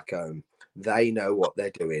go back home. They know what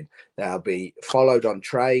they're doing. They'll be followed on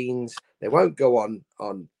trains. They won't go on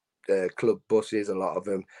club buses, a lot of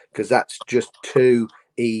them, because that's just too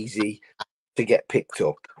easy to get picked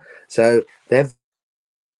up. So they're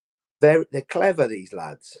clever, these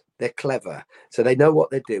lads. They're clever. So they know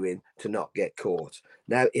what they're doing to not get caught.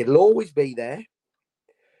 Now, it'll always be there,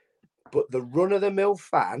 but the run-of-the-mill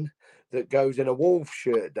fan that goes in a Wolves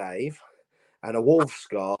shirt, Dave, and a Wolves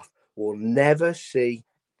scarf will never see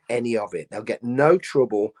any of it. They'll get no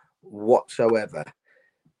trouble whatsoever.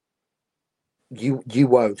 You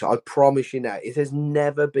won't. I promise you now. It has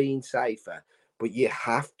never been safer. But you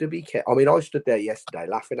have to be careful. I mean, I stood there yesterday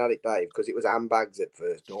laughing at it, Dave, because it was handbags at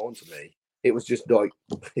first dawn to me. It was just like,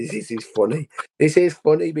 this is funny. This is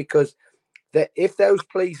funny because if those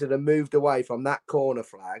police had moved away from that corner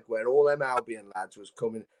flag where all them Albion lads was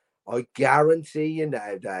coming, I guarantee you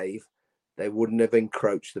now, Dave, they wouldn't have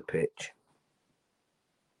encroached the pitch.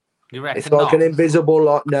 You reckon it's like not? an invisible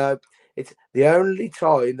lot. No, it's the only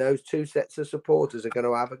time those two sets of supporters are going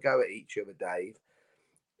to have a go at each other, Dave,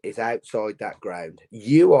 is outside that ground.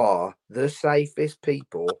 You are the safest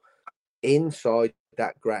people inside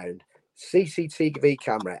that ground. CCTV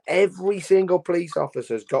camera. Every single police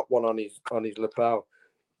officer's got one on his lapel.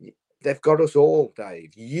 They've got us all,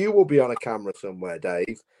 Dave. You will be on a camera somewhere,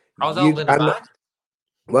 Dave. I was holding a bag.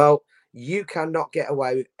 Well, you cannot get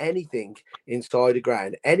away with anything inside the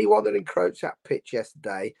ground. Anyone that encroached that pitch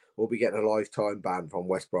yesterday will be getting a lifetime ban from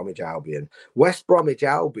West Bromwich Albion. West Bromwich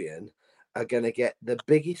Albion are going to get the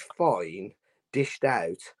biggest fine dished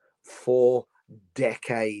out for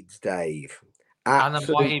decades, Dave.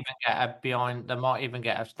 Absolutely. And they might even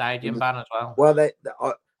get a stadium ban as well. Well,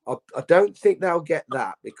 I don't think they'll get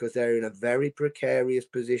that because they're in a very precarious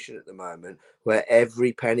position at the moment where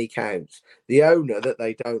every penny counts. The owner that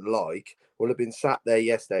they don't like will have been sat there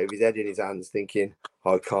yesterday with his head in his hands thinking,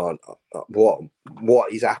 I can't,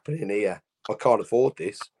 what is happening here? I can't afford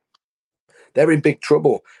this. They're in big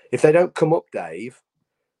trouble. If they don't come up, Dave,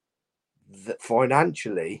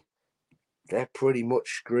 financially, they're pretty much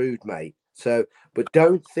screwed, mate. So, but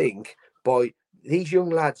don't think by these young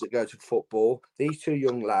lads that go to football, these two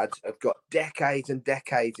young lads have got decades and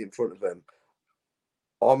decades in front of them.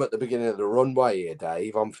 I'm at the beginning of the runway here,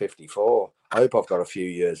 Dave. I'm 54. I hope I've got a few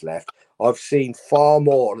years left. I've seen far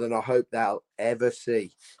more than I hope they'll ever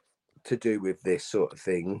see to do with this sort of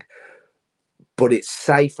thing. But it's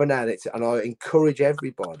safer now. And I encourage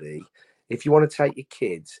everybody, if you want to take your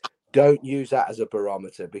kids, don't use that as a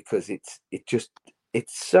barometer because it's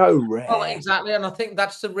so rare. Well, exactly. And I think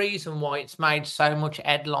that's the reason why it's made so much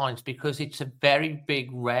headlines, because it's a very big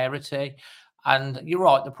rarity. And you're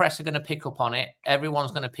right, the press are going to pick up on it.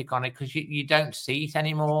 Everyone's going to pick on it because you don't see it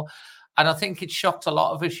anymore. And I think it shocked a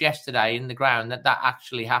lot of us yesterday in the ground that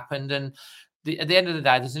actually happened. And at the end of the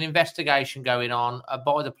day, there's an investigation going on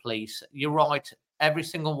by the police. You're right. Every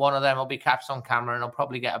single one of them will be catched on camera and they'll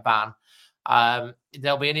probably get a ban.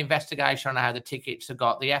 There'll be an investigation on how the tickets are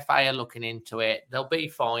got. The FA are looking into it. There'll be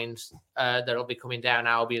fines that'll be coming down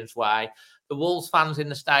Albion's way. The Wolves fans in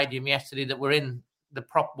the stadium yesterday that were in the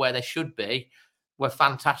prop where they should be were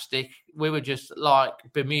fantastic. We were just like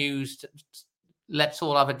bemused. Let's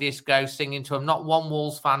all have a disco singing to them. Not one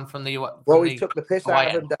Wolves fan from the. We took the piss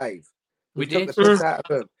out of them, Dave. We took did. The piss out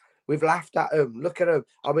of them. We've laughed at him. Look at him.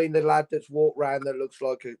 I mean, the lad that's walked around that looks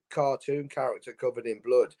like a cartoon character covered in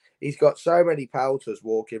blood. He's got so many pelters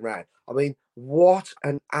walking around. I mean, what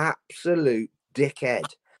an absolute dickhead.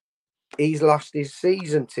 He's lost his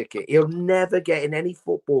season ticket. He'll never get in any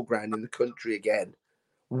football ground in the country again.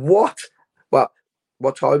 What? Well,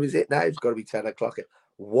 what time is it now? It's got to be 10 o'clock.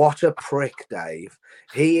 What a prick, Dave.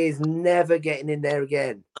 He is never getting in there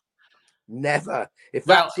again. Never. If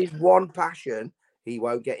that's his one passion, he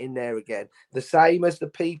won't get in there again. The same as the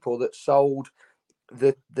people that sold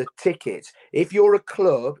the tickets. If you're a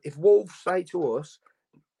club, if Wolves say to us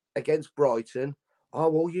against Brighton, oh,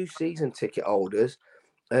 well, you season ticket holders,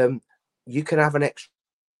 you can have an extra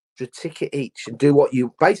ticket each and do what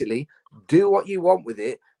you want with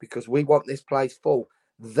it because we want this place full.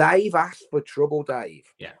 They've asked for trouble, Dave.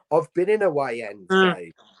 Yeah. I've been in away ends,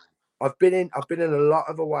 Dave. I've been in a lot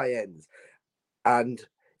of away ends. And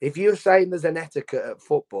if you're saying there's an etiquette at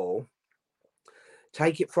football,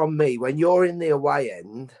 take it from me. When you're in the away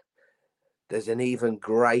end, there's an even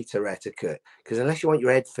greater etiquette. Because unless you want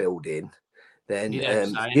your head filled in, then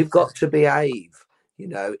you've got to behave. You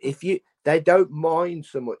know, they don't mind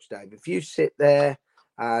so much, Dave. If you sit there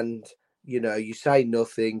and, you say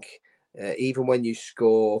nothing, even when you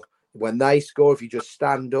score, when they score, if you just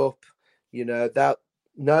stand up, that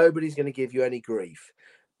nobody's going to give you any grief.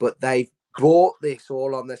 But they've brought this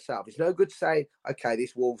all on themselves. It's no good saying, okay,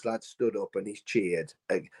 this Wolves lad stood up and he's cheered.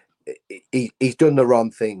 He's done the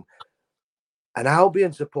wrong thing. An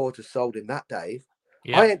Albion supporter sold him that, Dave.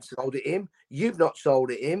 Yeah. I ain't sold it him. You've not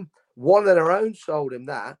sold it him. One of their own sold him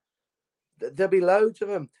that. There'll be loads of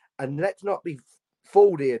them. And let's not be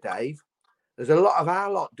fooled here, Dave. There's a lot of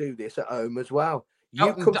our lot do this at home as well.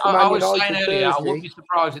 You come to Man was United saying earlier, I Thursday, wouldn't be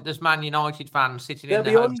surprised if there's Man United fans sitting in there'll the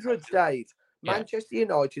be home hundreds, stadium. Dave. Yeah. Manchester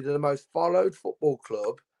United are the most followed football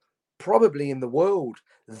club probably in the world.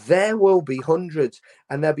 There will be hundreds,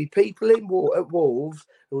 and there'll be people at Wolves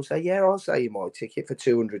who will say, yeah, I'll sell you my ticket for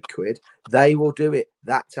 200 quid. They will do it.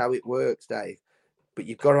 That's how it works, Dave. But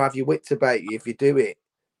you've got to have your wits about you if you do it.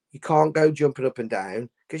 You can't go jumping up and down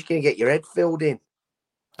because you're going to get your head filled in.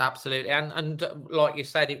 Absolutely, and like you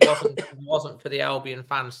said, it wasn't for the Albion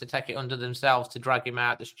fans to take it under themselves to drag him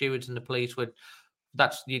out. The stewards and the police would.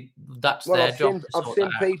 That's their job. I've seen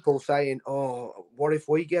people saying, "Oh, what if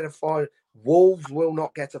we get a fine?" Wolves will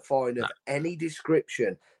not get a fine of any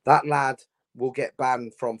description. That lad will get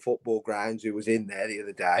banned from football grounds who was in there the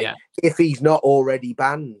other day. If he's not already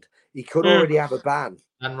banned, he could already have a ban.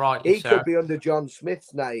 And right, he could be under John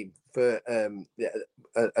Smith's name for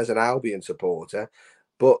as an Albion supporter,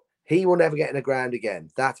 but he will never get in the ground again.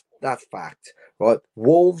 That's fact, right?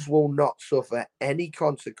 Wolves will not suffer any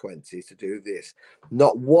consequences to do this.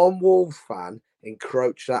 Not one Wolves fan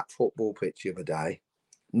encroached that football pitch the other day.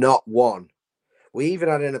 Not one. We even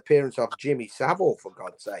had an appearance of Jimmy Savile, for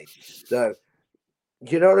God's sake. So,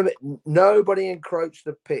 you know what I mean? Nobody encroached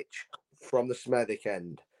the pitch from the Smethwick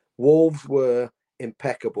end. Wolves were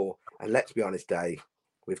impeccable. And let's be honest, Dave,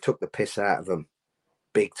 we've took the piss out of them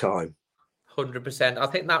big time. 100%. I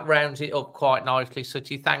think that rounds it up quite nicely,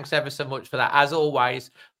 Sooty. Thanks ever so much for that. As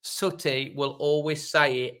always, Sooty will always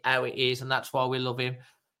say it how it is, and that's why we love him.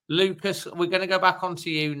 Lucas, we're going to go back onto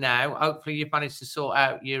you now. Hopefully you've managed to sort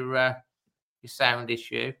out your sound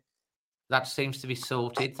issue. That seems to be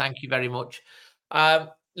sorted. Thank you very much.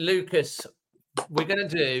 Lucas, we're going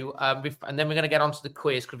to do, and then we're going to get onto the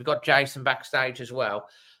quiz because we've got Jason backstage as well.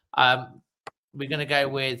 We're going to go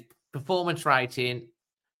with performance rating,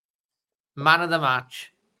 man of the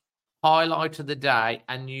match, highlight of the day,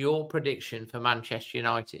 and your prediction for Manchester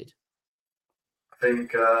United. I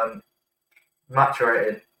think match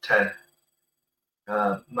rated 10.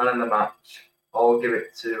 Man of the match, I'll give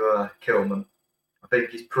it to Kilman. I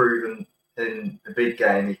think he's proven in the big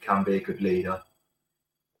game he can be a good leader.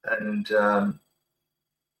 And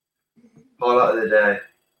highlight of the day,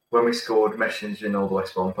 when we scored, messaging all the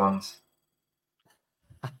West Brom fans.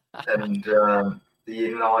 And the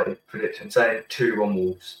United prediction saying 2-1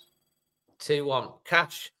 Wolves. 2-1.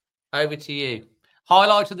 Cash, over to you.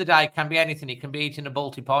 Highlight of the day can be anything. It can be eating a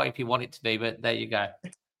Balti pie if you want it to be, but there you go.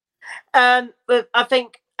 But I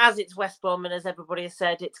think as it's West Brom and as everybody has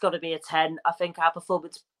said, it's got to be a 10. I think our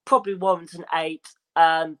performance probably warrants an 8.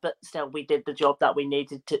 But still, we did the job that we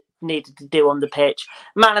needed to do on the pitch.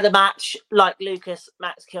 Man of the match, like Lucas,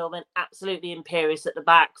 Max Kilman, absolutely imperious at the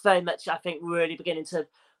back. Very much, I think, really beginning to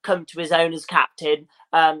come to his own as captain.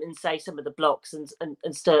 And say some of the blocks and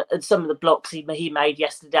some of the blocks he made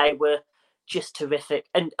yesterday were just terrific.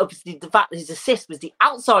 And obviously, the fact that his assist was the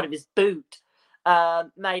outside of his boot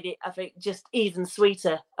made it, I think, just even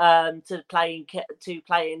sweeter to playing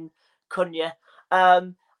Cunha.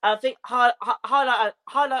 I think highlight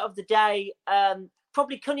of the day,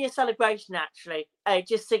 probably Cunha's celebration. Actually, it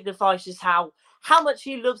just signifies just how much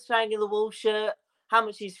he loves playing in the Wolves shirt, how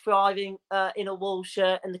much he's thriving in a Wolves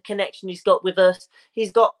shirt, and the connection he's got with us.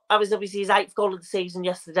 I was obviously his 8th goal of the season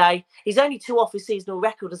yesterday. He's only 2 off his seasonal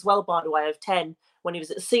record as well, by the way, of 10 when he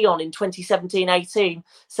was at Sion in 2017-18.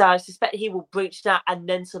 So I suspect he will breach that and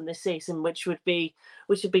then some this season, which would be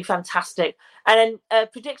fantastic. And then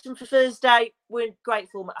prediction for Thursday, we're in great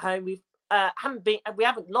form at home. We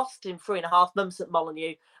haven't lost in 3.5 months at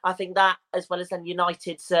Molineux. I think that, as well as then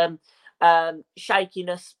United's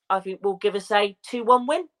shakiness, I think will give us a 2-1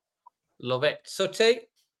 win. Love it. Sooty?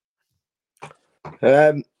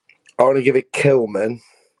 I want to give it Kilman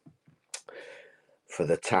for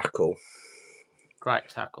the tackle. Great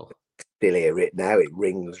tackle. Still hear it now. It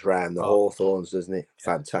rings round the Hawthorns, doesn't it?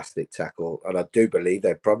 Yeah. Fantastic tackle. And I do believe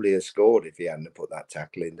they probably have scored if he hadn't put that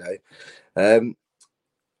tackle in, Dave. I'm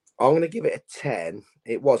going to give it a 10.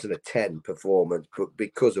 It wasn't a 10 performance, but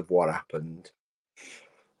because of what happened,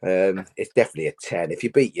 it's definitely a 10. If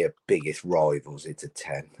you beat your biggest rivals, it's a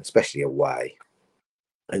 10, especially away.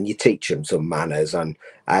 And you teach them some manners and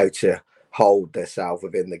how to hold themselves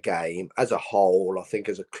within the game. As a whole, I think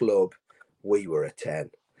as a club, we were a 10.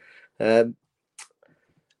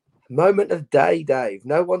 Moment of the day, Dave.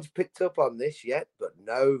 No one's picked up on this yet, but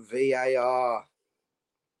no VAR.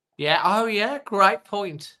 Yeah. Oh, yeah. Great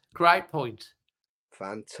point.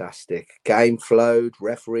 Fantastic. Game flowed,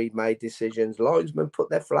 referee made decisions, linesmen put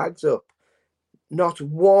their flags up. Not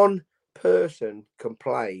one person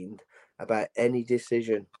complained about any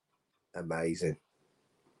decision. Amazing.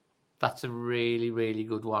 That's a really, really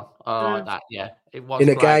good one. I like that. Yeah, it was In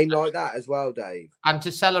a great. game like that as well, Dave. And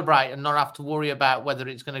to celebrate and not have to worry about whether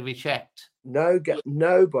it's going to be checked.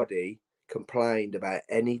 Nobody complained about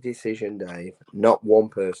any decision, Dave. Not one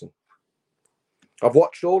person. I've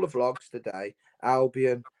watched all the vlogs today,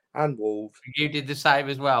 Albion and Wolves. You did the same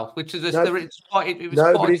as well, which is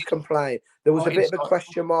nobody's complained. There was a bit of a insightful.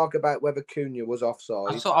 Question mark about whether Cunha was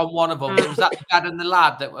offside. I saw on one of them. It was that the dad and the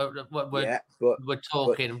lad that were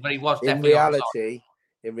talking, but he was definitely offside.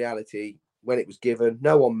 In reality, when it was given,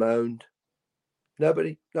 no one moaned.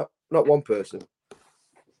 Nobody, not one person.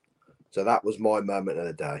 So that was my moment of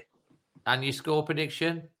the day. And your score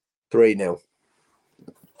prediction? 3-0.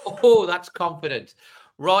 Oh, that's confident.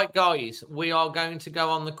 Right, guys, we are going to go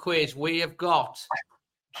on the quiz. We have got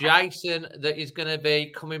Jason that is going to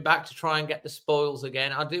be coming back to try and get the spoils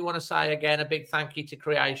again. I do want to say again a big thank you to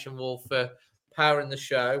Creation Wolf for powering the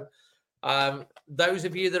show. Those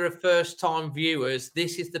of you that are first-time viewers,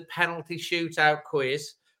 this is the penalty shootout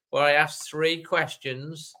quiz where I ask 3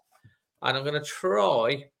 questions, and I'm going to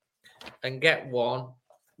try and get one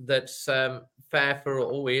that's fair for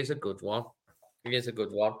all. Here's a good one. Here's a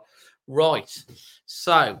good one. Right.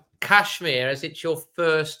 So, Kashmir, as it's your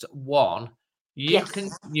first one, we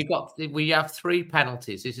have 3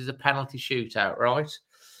 penalties. This is a penalty shootout, right?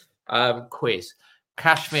 Quiz.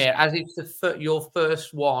 Kashmir, as it's your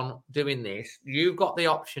first one doing this, you've got the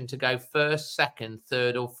option to go first, second,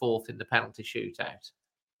 third, or fourth in the penalty shootout.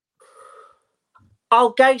 I'll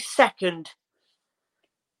go second.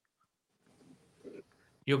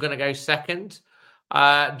 You're going to go second.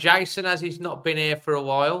 Jason, as he's not been here for a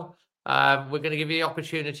while, we're going to give you the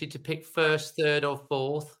opportunity to pick first, third, or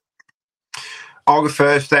fourth. I'll go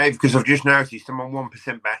first, Dave, because I've just noticed I'm on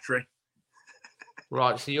 1% battery.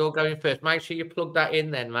 Right, so you're going first. Make sure you plug that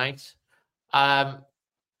in then, mate.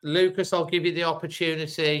 Lucas, I'll give you the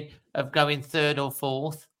opportunity of going third or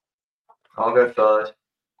fourth. I'll go third.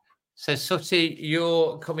 So, Sutty,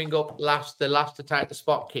 you're coming up last, the last to take the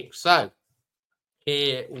spot kick. So,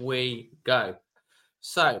 here we go.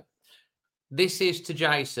 So, this is to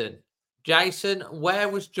Jason. Jason, where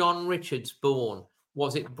was John Richards born?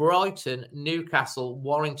 Was it Brighton, Newcastle,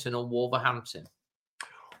 Warrington, or Wolverhampton?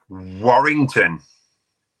 Warrington.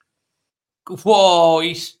 Whoa,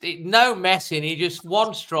 no messing. He just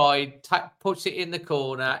one stride, puts it in the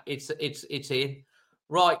corner. It's in.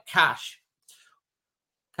 Right,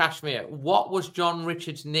 Kashmir, what was John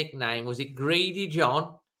Richards' nickname? Was it Greedy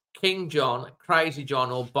John, King John, Crazy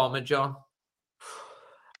John, or Bomber John?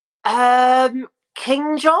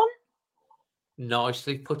 King John?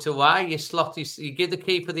 Nicely put away. You give the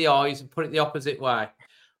keeper the eyes and put it the opposite way.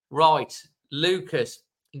 Right, Lucas.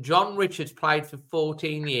 John Richards played for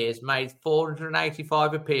 14 years, made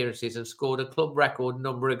 485 appearances and scored a club record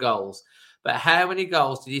number of goals. But how many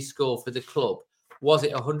goals did he score for the club? Was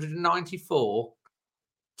it 194?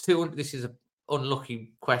 200? This is an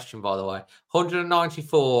unlucky question, by the way.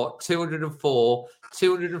 194, 204,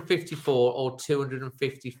 254, or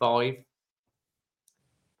 255?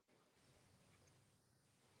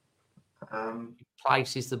 He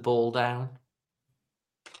places the ball down.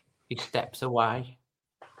 He steps away.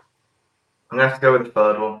 I'm going to have to go with the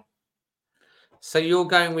third one. So you're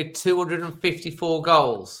going with 254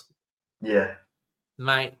 goals? Yeah.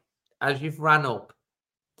 Mate, as you've ran up,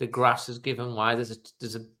 the grass has given way.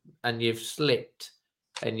 And you've slipped,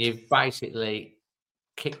 and you've basically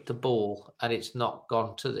kicked the ball, and it's not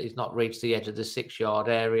reached the edge of the 6-yard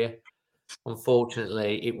area.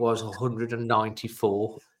 Unfortunately, it was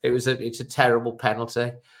 194. It's a terrible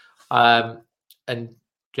penalty, and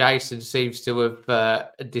Jason seems to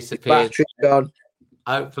have disappeared.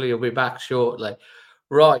 Hopefully, he'll be back shortly.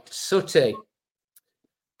 Right, Sutty.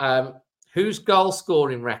 Whose goal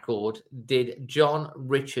scoring record did John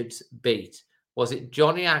Richards beat? Was it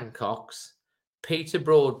Johnny Hancock's, Peter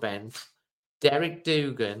Broadbent, Derek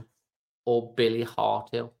Dugan, or Billy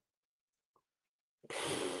Hartill?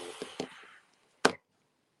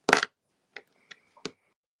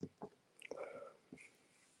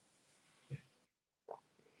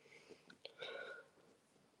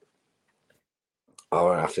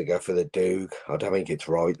 I'll have to go for the Duke. I don't think it's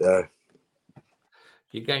right, though.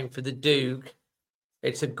 You're going for the Duke.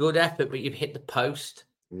 It's a good effort, but you've hit the post.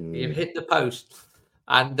 You've hit the post.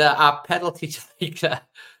 And our penalty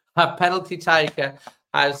taker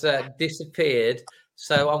has disappeared.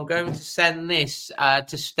 So I'm going to send this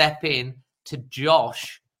to step in to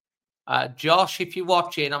Josh. Josh, if you're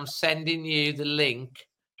watching, I'm sending you the link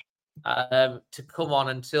to come on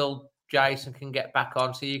until Jason can get back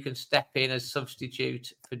on, so you can step in as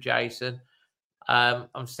substitute for Jason.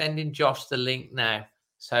 I'm sending Josh the link now.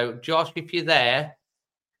 So, Josh, if you're there,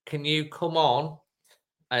 can you come on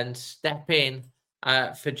and step in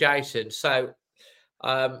for Jason? So,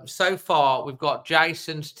 so far, we've got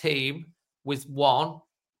Jason's team with 1.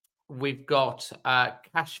 We've got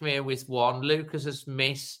Kashmir with 1. Lucas has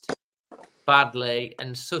missed badly,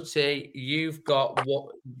 and Sooty, you've got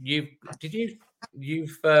what you've hit the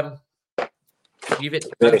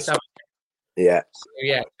post, haven't you? Yeah.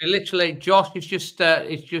 Yeah. Literally, Josh is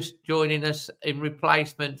just joining us in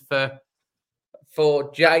replacement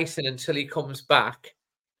for Jason until he comes back.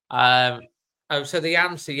 So the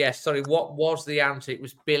answer, yes. Sorry, what was the answer? It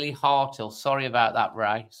was Billy Hartle. Sorry about that,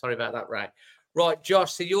 Ray. Right,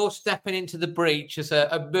 Josh, so you're stepping into the breach as an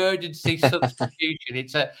emergency substitution.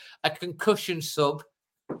 It's a concussion sub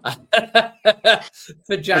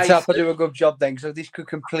for Jason. Let's hope I do a good job then, because this could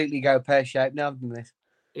completely go pear-shaped now, doesn't it?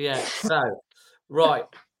 Yeah, so, right,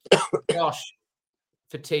 Josh,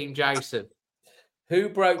 for Team Jason. Who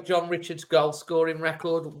broke John Richards' goal-scoring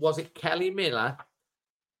record? Was it Kelly Miller,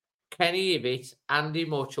 Kenny Ivitt, Andy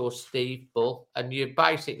Much, or Steve Bull? And you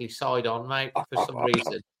basically side on, mate, for some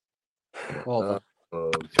reason. Well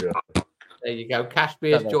God. There you go.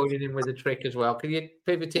 Cashmere's joining in with a trick as well. Can you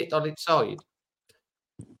pivot it on its side?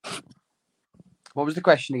 What was the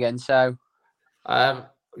question again? So,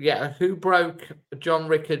 who broke John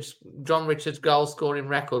Richards' goal scoring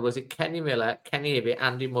record? Was it Kenny Miller, Kenny Ivitt,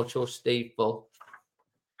 Andy Much, or Steve Bull?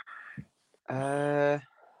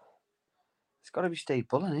 it's got to be Steve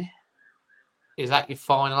Bull, isn't it? Is that your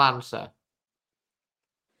final answer?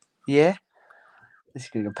 Yeah. This is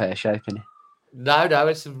going to go pear-shaped, isn't it? No,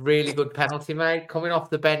 it's a really good penalty, mate. Coming off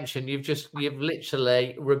the bench, and you've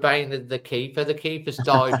literally remained the keeper. The keeper's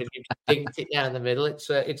dived and you've dinked it down the middle. It's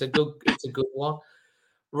a good one.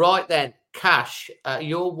 Right then, Cash,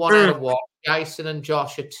 you're 1 out of 1. Jason and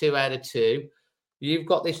Josh are 2 out of 2. You've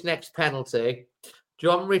got this next penalty.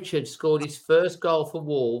 John Richards scored his first goal for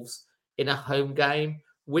Wolves in a home game,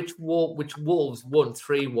 which Wolves won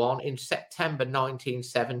 3-1 in September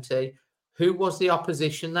 1970. Who was the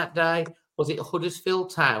opposition that day? Was it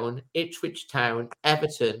Huddersfield Town, Ipswich Town,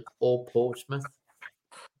 Everton, or Portsmouth?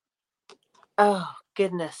 Oh,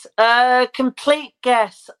 goodness. Complete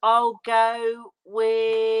guess. I'll go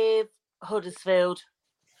with Huddersfield.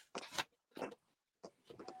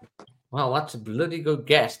 Well, that's a bloody good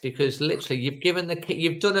guess, because literally you've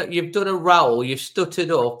done a roll, you've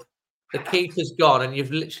stuttered up, the keeper's gone, and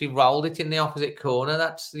you've literally rolled it in the opposite corner.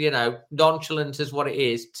 That's nonchalant is what it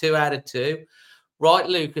is. 2 out of 2. Right,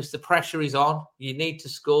 Lucas, the pressure is on. You need to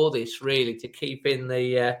score this really to keep in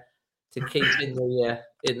the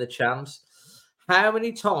in the chance. How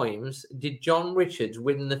many times did John Richards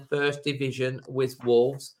win the first division with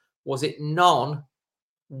Wolves? Was it none,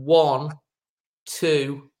 1,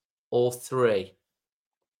 2, or 3?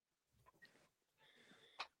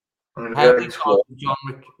 How many times did John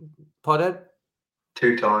Richards? Pardon?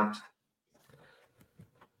 2 times.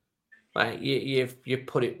 Right, you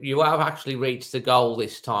put it. You have actually reached the goal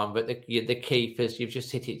this time, but the keepers, you've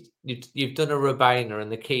just hit it. You've done a Rabona,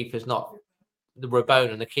 and the keeper's not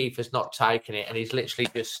taken it, and he's literally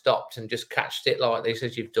just stopped and just catched it like this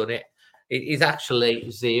as you've done it. It is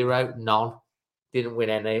actually 0, none. Didn't win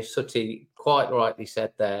any. Sooty quite rightly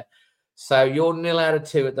said there. So you're 0 out of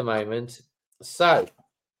 2 at the moment. So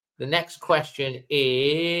the next question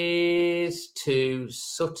is to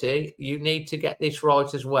Sooty. You need to get this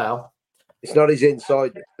right as well. It's not his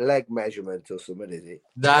inside leg measurement or something, is it?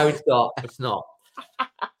 No, it's not. It's not.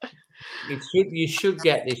 You should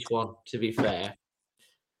get this one, to be fair.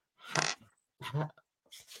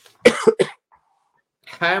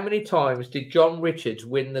 How many times did John Richards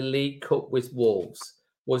win the League Cup with Wolves?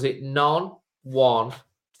 Was it none, 1,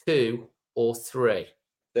 2, or 3?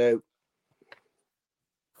 2.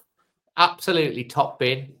 Absolutely top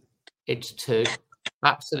bin. It's 2.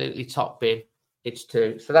 Absolutely top bin. It's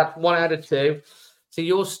 2. So that's 1 out of 2. So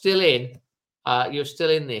you're still in. You're still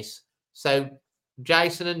in this. So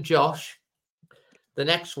Jason and Josh, the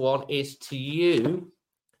next one is to you.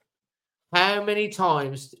 How many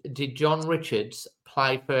times did John Richards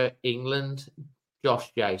play for England?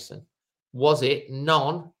 Josh, Jason. Was it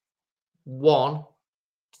none, 1,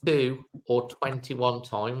 2, or 21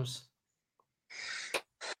 times?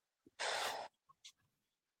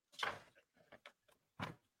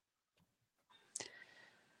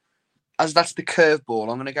 As that's the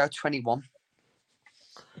curveball, I'm going to go 21.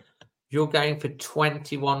 You're going for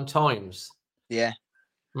 21 times? Yeah.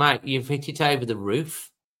 Mate, you've hit it over the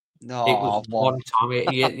roof. No, It was one time.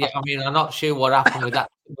 I mean, I'm not sure what happened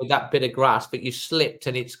with that bit of grass, but you slipped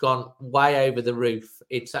and it's gone way over the roof.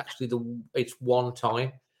 It's actually it's one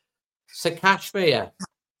time. So Kashmir,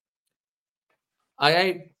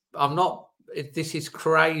 I'm not. This is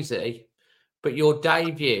crazy, but your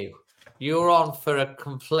debut, you're on for a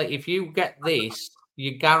complete. If you get this,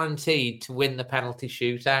 you're guaranteed to win the penalty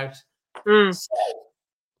shootout. So,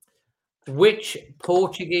 which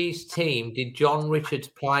Portuguese team did John Richards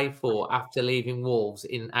play for after leaving Wolves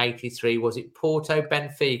in '83? Was it Porto,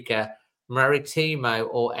 Benfica, Maritimo,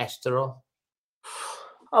 or Estoril?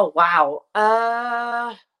 Oh wow.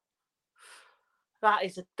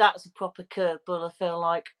 That's a proper curveball, I feel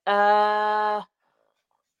like. I'll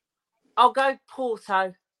go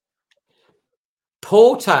Porto.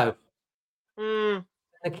 Porto. Mm.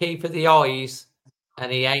 The keeper the eyes,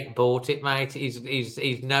 and he ain't bought it, mate. He's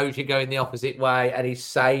knows you're going the opposite way, and he's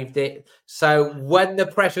saved it. So when the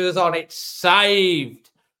pressure is on, it's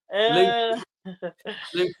saved. Lucas,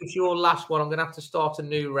 your last one. I'm going to have to start a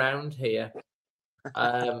new round here.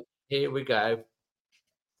 Here we go.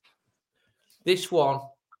 This one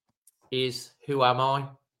is Who Am I?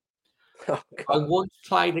 I once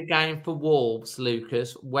played a game for Wolves,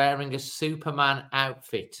 Lucas, wearing a Superman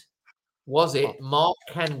outfit. Was it Mark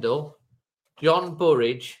Kendall, John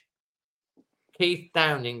Burridge, Keith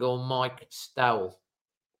Downing, or Mike Stowell?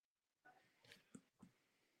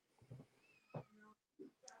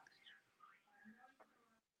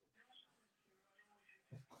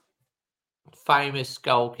 Famous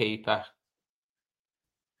goalkeeper.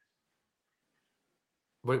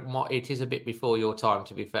 It is a bit before your time,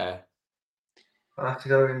 to be fair. I have to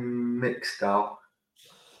go in mixed out.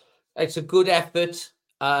 It's a good effort.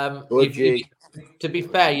 To be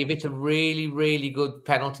fair, you've hit a really, really good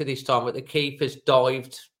penalty this time, but the keeper's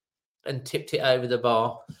dived and tipped it over the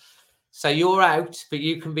bar. So you're out, but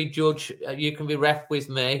you can be judge. You can be ref with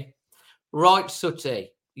me. Right,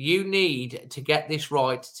 Sutty, you need to get this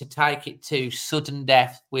right to take it to sudden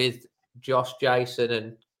death with Josh, Jason,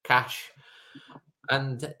 and Cash.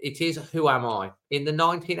 And it is Who Am I? In the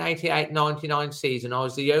 1988-99 season, I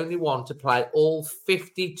was the only one to play all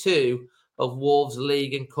 52 of Wolves'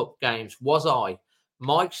 League and Cup games. Was I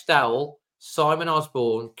Mike Stowell, Simon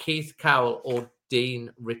Osborne, Keith Cowell, or Dean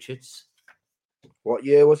Richards? What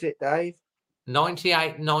year was it, Dave?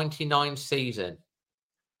 98-99 season.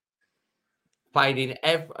 Played in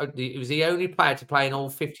he was the only player to play in all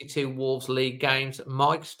 52 Wolves League games.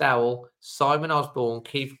 Mike Stowell, Simon Osborne,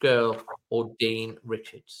 Keith Girl, or Dean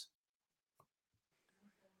Richards?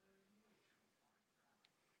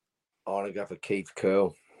 I want to go for Keith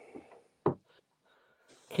Curl.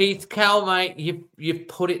 Keith Curl, mate, you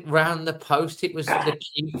put it round the post. It was the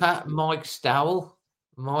keeper, Mike Stowell.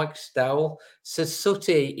 Mike Stowell. So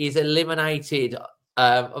Sutty is eliminated,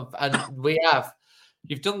 and we have.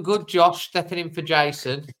 You've done good, Josh, stepping in for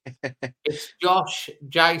Jason. It's Josh,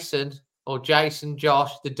 Jason, or Jason,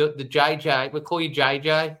 Josh, the JJ. We'll call you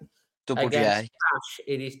JJ. Double against J. Cash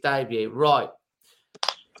in his debut. Right.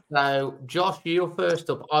 So, Josh, you're first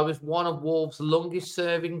up. I was one of Wolves'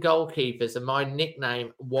 longest-serving goalkeepers, and my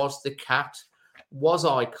nickname was the Cat. Was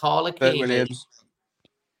I Carla Bert Keenan, Williams,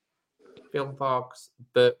 Phil Parks,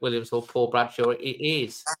 Bert Williams, or Paul Bradshaw? It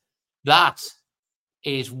is. That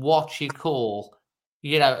is what you call...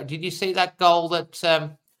 did you see that goal that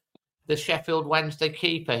the Sheffield Wednesday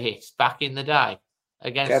keeper hit back in the day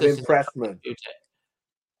against Kevin Pressman?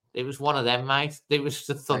 It was one of them, mate. It was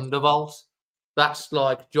the Thunderbolt. That's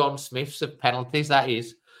like John Smith's of penalties. That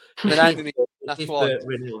is. that's Bert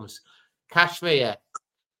Williams. Kashmir,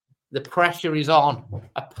 the pressure is on.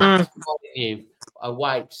 A pass following you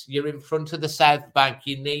awaits. You're in front of the South Bank.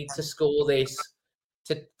 You need to score this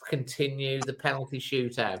to continue the penalty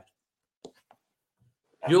shootout.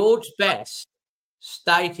 George Best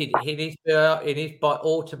stated in his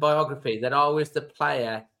autobiography that I was the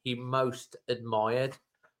player he most admired.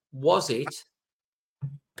 Was it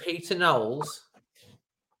Peter Knowles,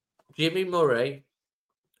 Jimmy Murray,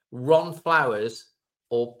 Ron Flowers,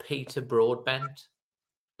 or Peter Broadbent?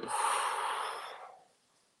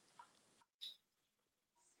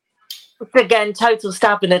 Again, total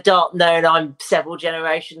stab in the dark, knowing I'm several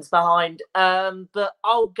generations behind. But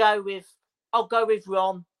I'll go with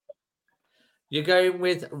Ron. You're going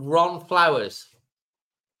with Ron Flowers.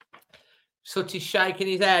 Sutty's shaking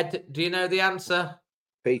his head. Do you know the answer?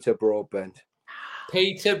 Peter Broadbent.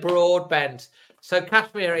 Peter Broadbent. So,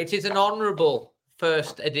 Kashmir, it is an honourable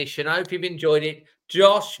first edition. I hope you've enjoyed it.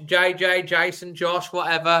 Josh, JJ, Jason, Josh,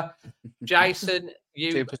 whatever. Jason,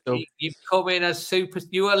 you've come in as super.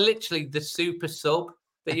 You are literally the super sub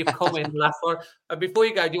that you've come in last one. And before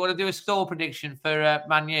you go, do you want to do a score prediction for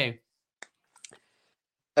Man U?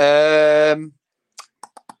 2-1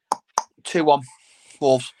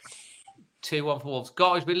 Wolves. 2-1 for Wolves.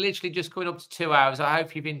 Guys, we're literally just coming up to 2 hours. I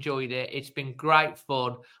hope you've enjoyed it. It's been great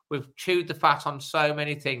fun. We've chewed the fat on so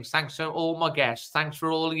many things. Thanks to all my guests. Thanks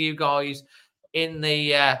for all of you guys in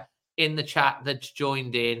the chat that's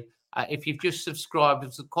joined in. If you've just subscribed,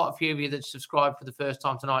 there's quite a few of you that subscribed for the first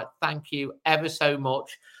time tonight. Thank you ever so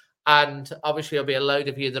much. And obviously, there'll be a load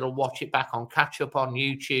of you that'll watch it back on catch up on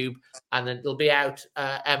YouTube, and then it'll be out.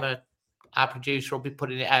 Emma, our producer, will be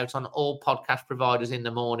putting it out on all podcast providers in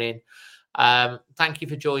the morning. Thank you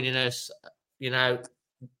for joining us. You know,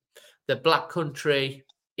 the Black Country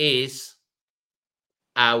is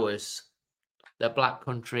ours. The Black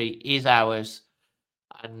Country is ours,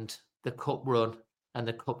 and the cup run and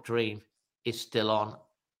the cup dream is still on,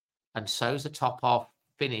 and so's the top half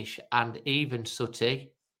finish. And even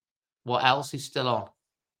Sooty, what else is still on?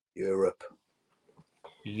 Europe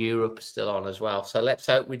is still on as well. So let's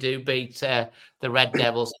hope we do beat the Red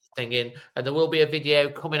Devils thing in. And there will be a video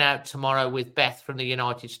coming out tomorrow with Beth from the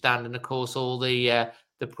United Stand, and of course all the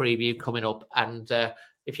preview coming up. And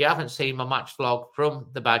if you haven't seen my match vlog from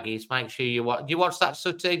the Baggies, make sure you watch. Did you watch that,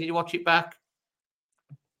 Sooty? Did you watch it back?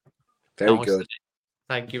 Very good.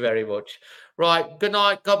 Thank you very much. Right. Good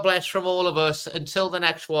night. God bless from all of us. Until the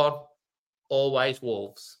next one, always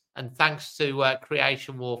Wolves. And thanks to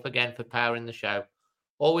Creation Wolf again for powering the show.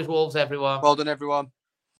 Always Wolves, everyone. Well done, everyone.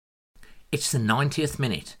 It's the 90th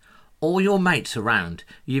minute. All your mates around.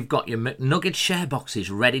 You've got your McNugget share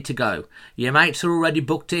boxes ready to go. Your mates are already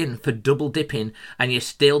booked in for double dipping, and you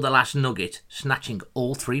steal the last nugget, snatching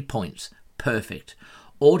all 3 points. Perfect.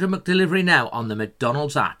 Order McDelivery now on the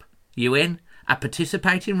McDonald's app. You in? At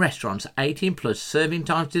participating restaurants, 18 plus serving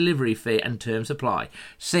times, delivery fee and terms apply.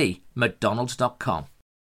 See mcdonalds.com.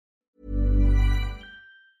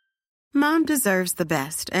 Mom deserves the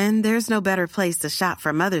best, and there's no better place to shop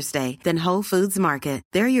for Mother's Day than Whole Foods Market.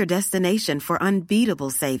 They're your destination for unbeatable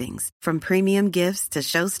savings, from premium gifts to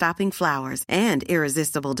show-stopping flowers and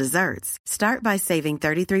irresistible desserts. Start by saving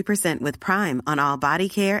 33% with Prime on all body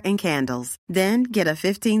care and candles. Then get a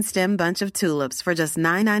 15-stem bunch of tulips for just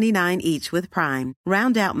 $9.99 each with Prime.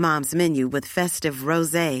 Round out Mom's menu with festive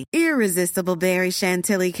rosé, irresistible berry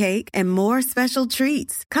chantilly cake, and more special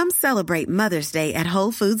treats. Come celebrate Mother's Day at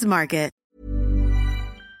Whole Foods Market.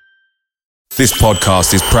 This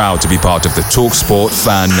podcast is proud to be part of the TalkSport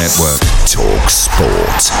Fan Network.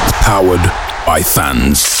 TalkSport. Powered by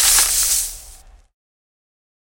fans.